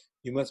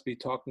 you must be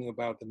talking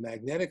about the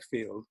magnetic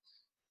field.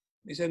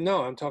 He said,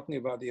 no, I'm talking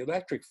about the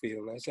electric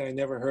field. I said, I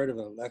never heard of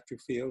an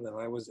electric field, and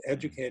I was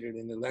educated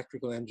in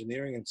electrical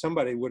engineering, and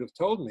somebody would have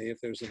told me if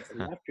there's an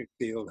electric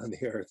field on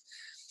the Earth.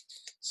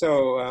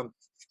 So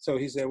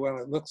he said, well,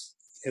 it looks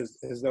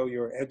as though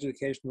your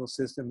educational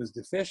system is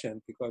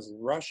deficient, because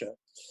in Russia,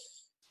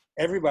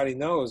 everybody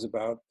knows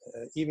about,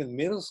 even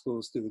middle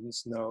school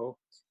students know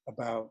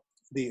about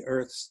the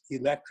Earth's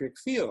electric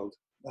field.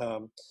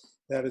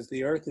 That is,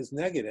 the Earth is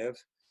negative,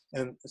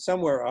 and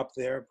somewhere up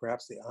there,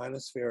 perhaps the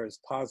ionosphere is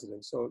positive.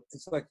 So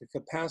it's like a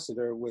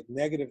capacitor with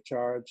negative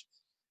charge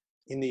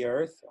in the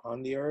Earth,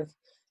 on the Earth,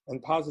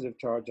 and positive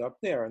charge up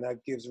there. And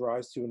that gives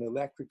rise to an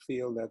electric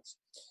field that's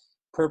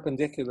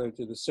perpendicular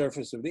to the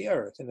surface of the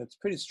Earth. And it's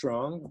pretty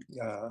strong,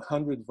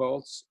 100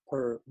 volts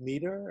per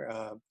meter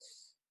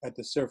at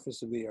the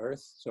surface of the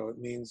Earth. So it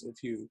means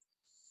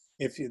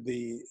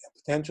the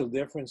potential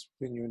difference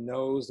between your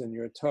nose and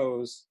your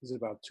toes is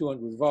about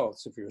 200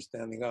 volts if you're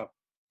standing up.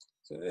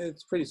 So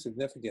it's pretty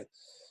significant.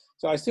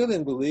 So I still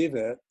didn't believe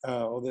it.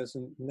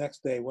 The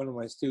next day, one of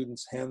my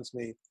students hands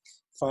me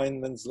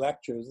Feynman's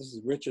lectures. This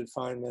is Richard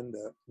Feynman,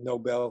 the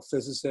Nobel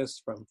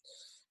physicist from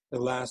the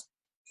last,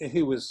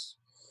 he was,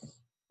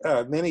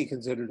 many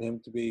considered him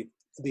to be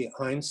the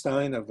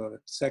Einstein of the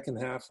second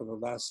half of the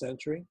last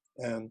century.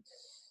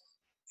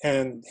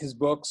 And his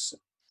books,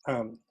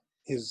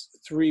 his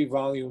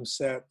 3-volume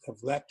set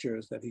of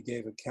lectures that he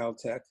gave at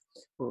Caltech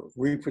were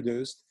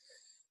reproduced.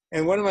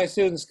 And one of my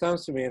students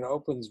comes to me and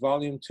opens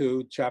volume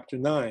 2, chapter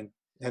 9.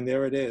 And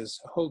there it is,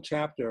 a whole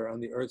chapter on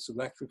the Earth's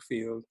electric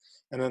field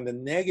and on the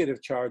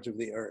negative charge of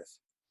the Earth.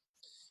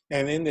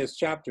 And in this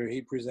chapter,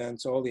 he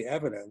presents all the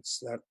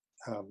evidence that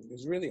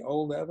is really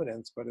old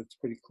evidence, but it's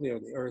pretty clear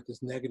the Earth is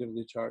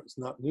negatively charged, it's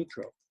not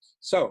neutral.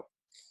 So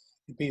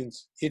it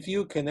means if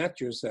you connect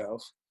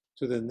yourself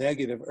to the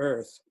negative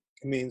Earth,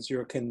 it means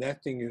you're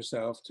connecting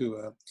yourself to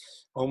an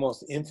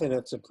almost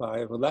infinite supply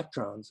of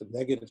electrons, of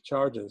negative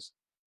charges.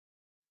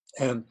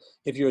 And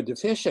if you're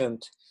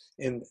deficient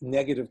in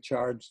negatively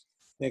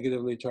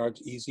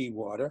charged easy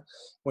water,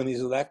 when these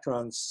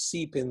electrons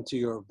seep into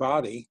your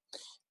body,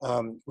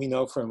 we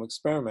know from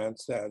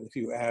experiments that if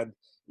you add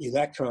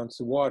electrons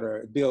to water,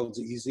 it builds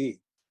EZ.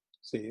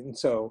 See, and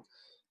so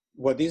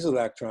what these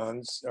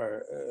electrons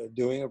are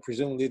doing are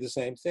presumably the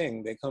same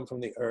thing. They come from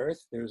the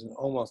Earth. There's an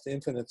almost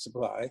infinite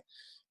supply,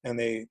 and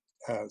they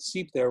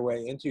seep their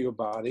way into your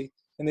body,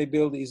 and they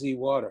build easy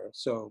water.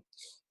 So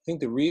I think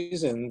the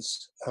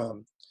reasons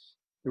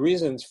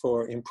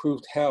for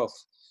improved health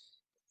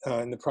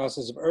in the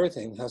process of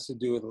earthing has to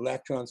do with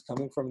electrons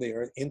coming from the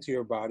earth into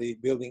your body,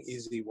 building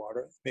easy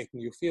water, making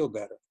you feel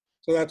better.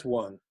 So that's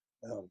one.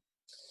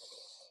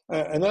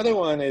 Another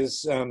one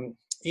is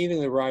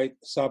eating the right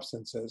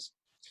substances.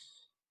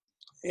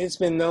 It's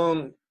been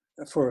known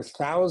for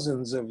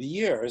thousands of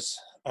years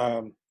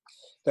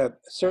that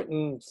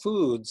certain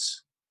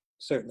foods,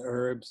 certain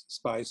herbs,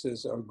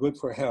 spices are good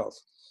for health.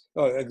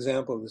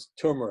 Example is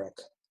turmeric,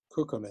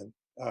 curcumin.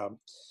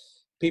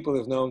 People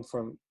have known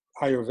from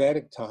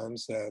Ayurvedic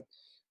times that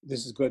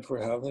this is good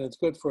for health, and it's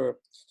good for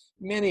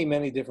many,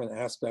 many different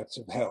aspects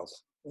of health.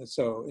 And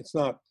so it's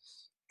not,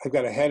 I've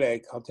got a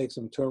headache, I'll take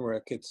some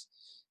turmeric. It's,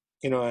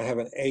 I have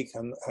a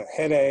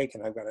headache,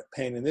 and I've got a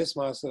pain in this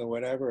muscle or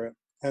whatever.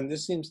 And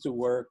this seems to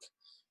work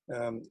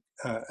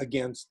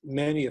against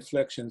many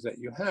afflictions that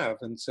you have.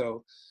 And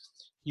so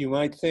you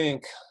might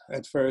think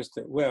at first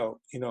that,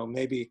 well,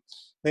 maybe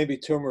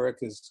turmeric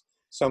is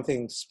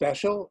something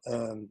special,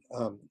 and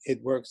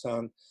it works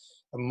on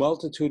a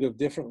multitude of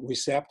different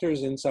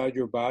receptors inside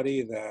your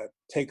body that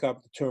take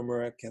up the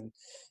turmeric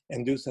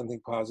and do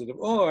something positive.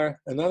 Or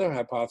another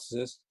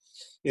hypothesis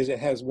is it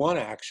has one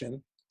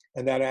action,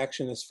 and that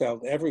action is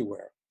felt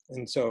everywhere.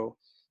 And so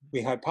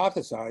we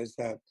hypothesize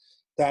that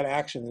that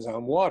action is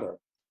on water.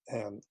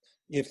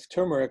 If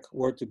turmeric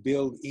were to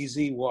build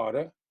easy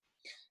water,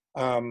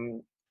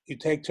 you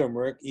take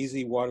turmeric,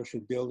 easy water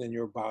should build in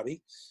your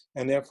body,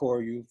 and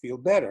therefore you feel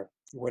better,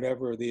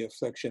 whatever the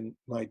affliction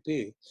might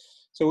be.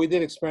 So we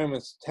did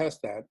experiments to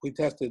test that. We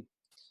tested,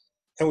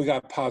 and we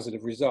got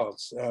positive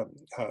results.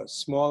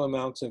 Small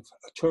amounts of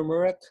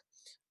turmeric,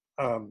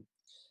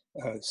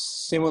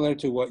 similar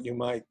to what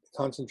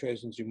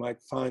concentrations you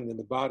might find in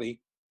the body,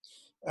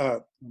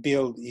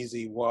 build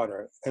easy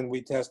water. And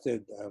we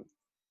tested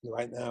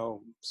right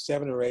now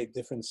 7 or 8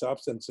 different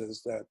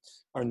substances that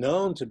are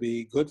known to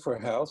be good for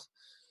health,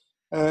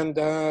 and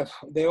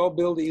they all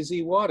build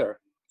easy water.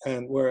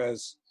 And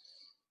whereas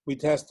we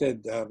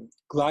tested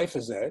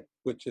glyphosate,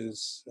 which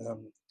is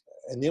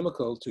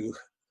inimical to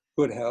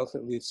good health,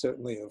 at least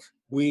certainly of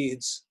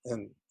weeds,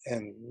 and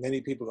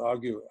many people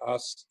argue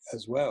us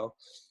as well,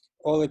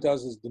 all it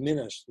does is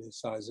diminish the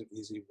size of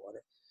easy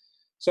water.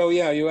 So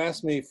yeah, you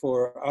asked me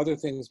for other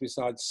things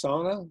besides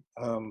sauna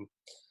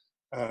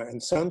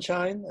and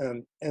sunshine,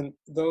 and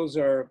those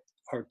are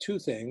 2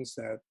 things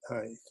that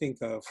I think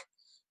of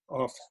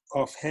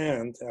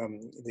offhand.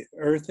 The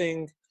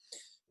earthing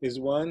is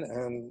one,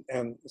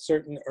 and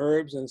certain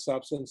herbs and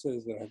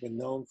substances that have been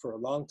known for a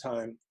long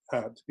time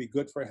to be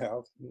good for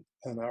health,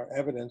 and our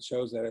evidence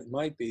shows that it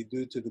might be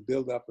due to the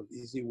buildup of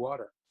easy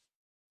water.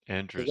 Does that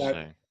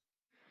Interesting.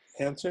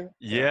 answer?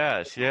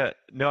 Yes, yeah.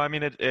 No, I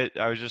mean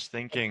I was just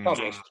thinking,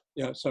 Published.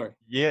 Yeah, sorry.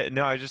 yeah,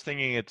 no, I was just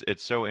thinking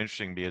it's so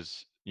interesting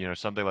because,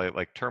 something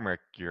like turmeric,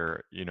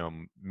 you're,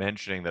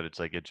 mentioning that it's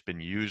like it's been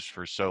used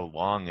for so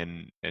long,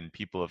 and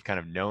people have kind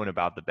of known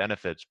about the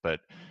benefits, but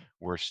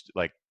we're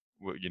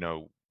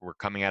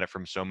coming at it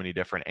from so many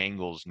different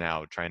angles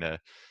now, trying to,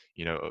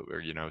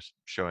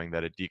 showing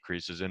that it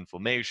decreases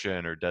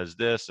inflammation or does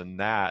this and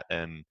that,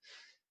 and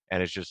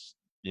it's just,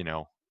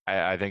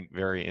 I think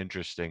very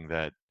interesting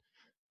that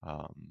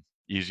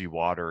easy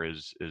water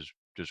is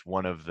just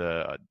one of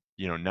the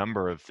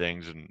number of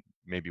things, and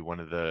maybe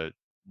one of the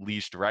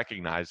least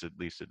recognized, at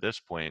least at this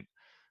point,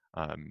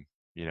 um,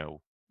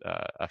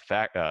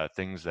 effect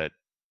things that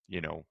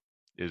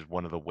is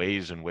one of the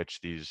ways in which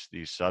these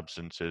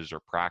substances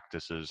or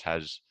practices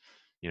has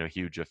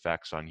huge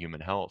effects on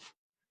human health.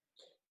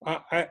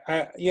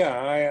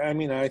 I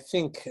mean, I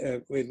think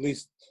at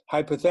least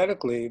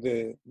hypothetically,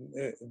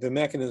 the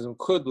mechanism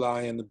could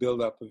lie in the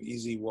buildup of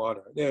easy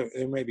water. There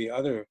may be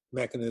other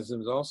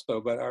mechanisms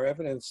also, but our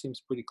evidence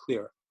seems pretty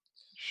clear.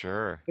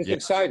 Sure. It's Yeah.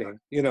 exciting,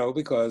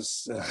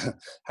 because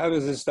how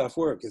does this stuff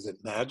work? Is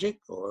it magic,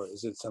 or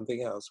is it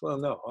something else? Well,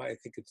 no, I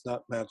think it's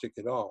not magic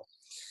at all.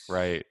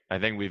 Right. I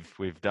think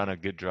we've done a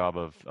good job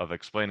of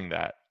explaining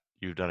that.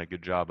 You've done a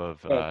good job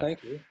of Well,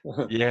 thank you.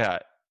 yeah.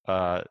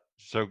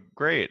 So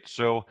great.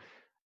 So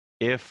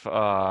if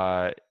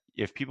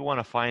people want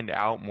to find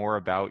out more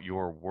about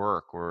your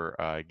work, or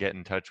get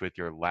in touch with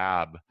your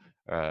lab,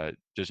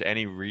 just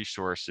any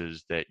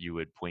resources that you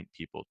would point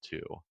people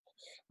to.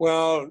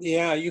 Well,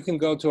 yeah, you can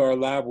go to our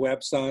lab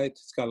website.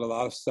 It's got a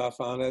lot of stuff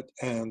on it,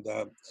 and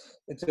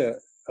it's a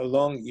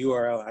long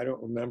URL. I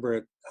don't remember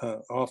it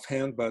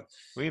offhand, but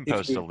We can if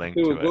post a you link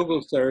do a to it.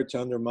 Google search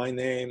under my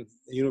name,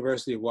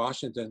 University of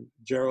Washington,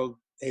 Gerald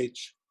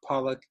H.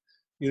 Pollack,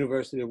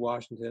 University of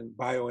Washington,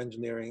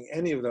 bioengineering,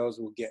 any of those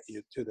will get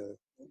you to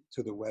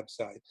the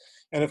website.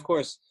 And of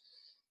course,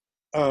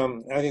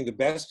 I think the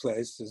best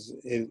place is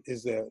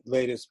the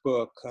latest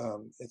book.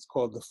 It's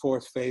called The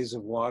Fourth Phase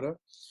of Water,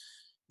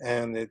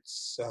 and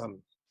it's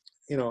on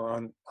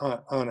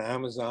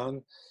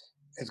Amazon.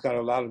 It's got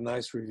a lot of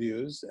nice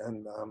reviews,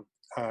 and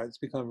it's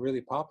become really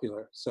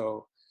popular.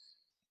 So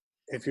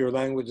if your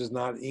language is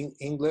not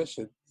English,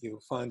 you'll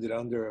find it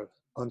under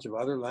bunch of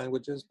other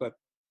languages, but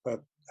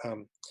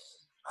um,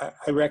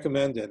 I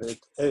recommend it.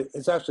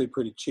 It's actually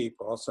pretty cheap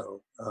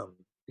also,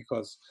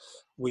 because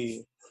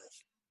we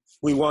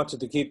wanted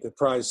to keep the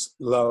price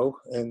low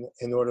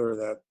in order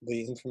that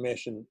the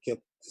information get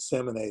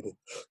disseminated.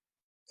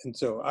 And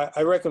so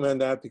I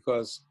recommend that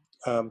because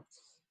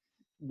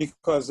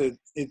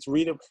it's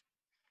readable.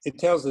 It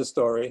tells the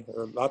story,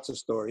 or lots of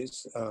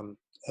stories,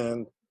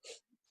 and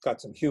got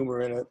some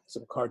humor in it,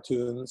 some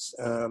cartoons,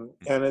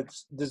 and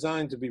it's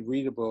designed to be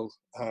readable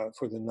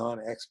for the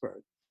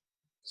non-expert.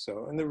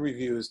 So, and the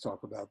reviews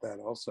talk about that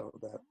also,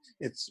 that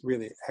it's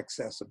really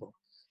accessible.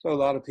 So a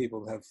lot of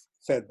people have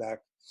fed back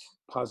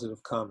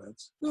positive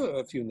comments,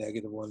 a few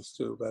negative ones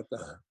too, but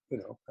you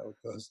know how it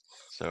goes.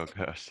 So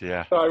good.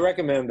 Yeah. So I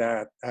recommend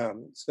that.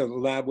 So the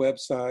lab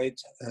website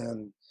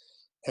and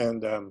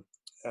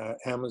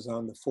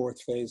Amazon, The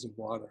Fourth Phase of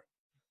Water.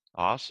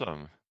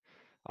 Awesome.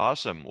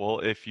 Awesome. Well,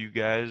 if you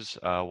guys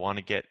want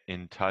to get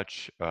in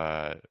touch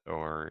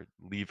or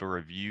leave a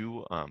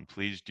review,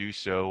 please do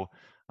so.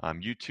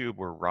 YouTube,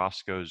 we're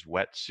Roscoe's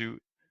Wetsuit.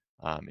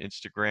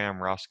 Instagram,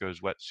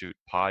 Roscoe's Wetsuit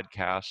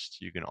Podcast.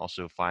 You can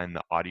also find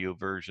the audio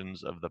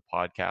versions of the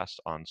podcast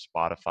on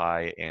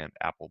Spotify and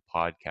Apple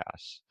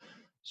Podcasts.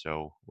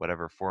 So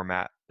whatever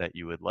format that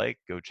you would like,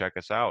 go check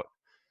us out.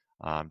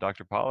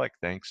 Dr. Pollack,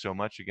 thanks so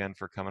much again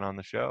for coming on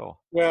the show.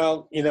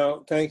 Well, you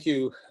know, thank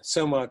you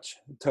so much,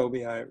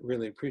 Toby. I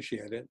really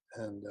appreciate it.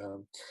 And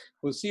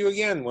we'll see you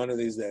again one of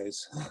these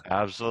days.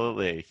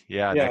 Absolutely.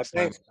 Yeah, Yeah, next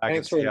time thanks. back in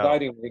Thanks for Seattle.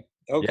 inviting me.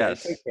 Okay,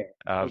 Yes, take care. Okay.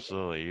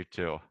 absolutely. You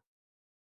too.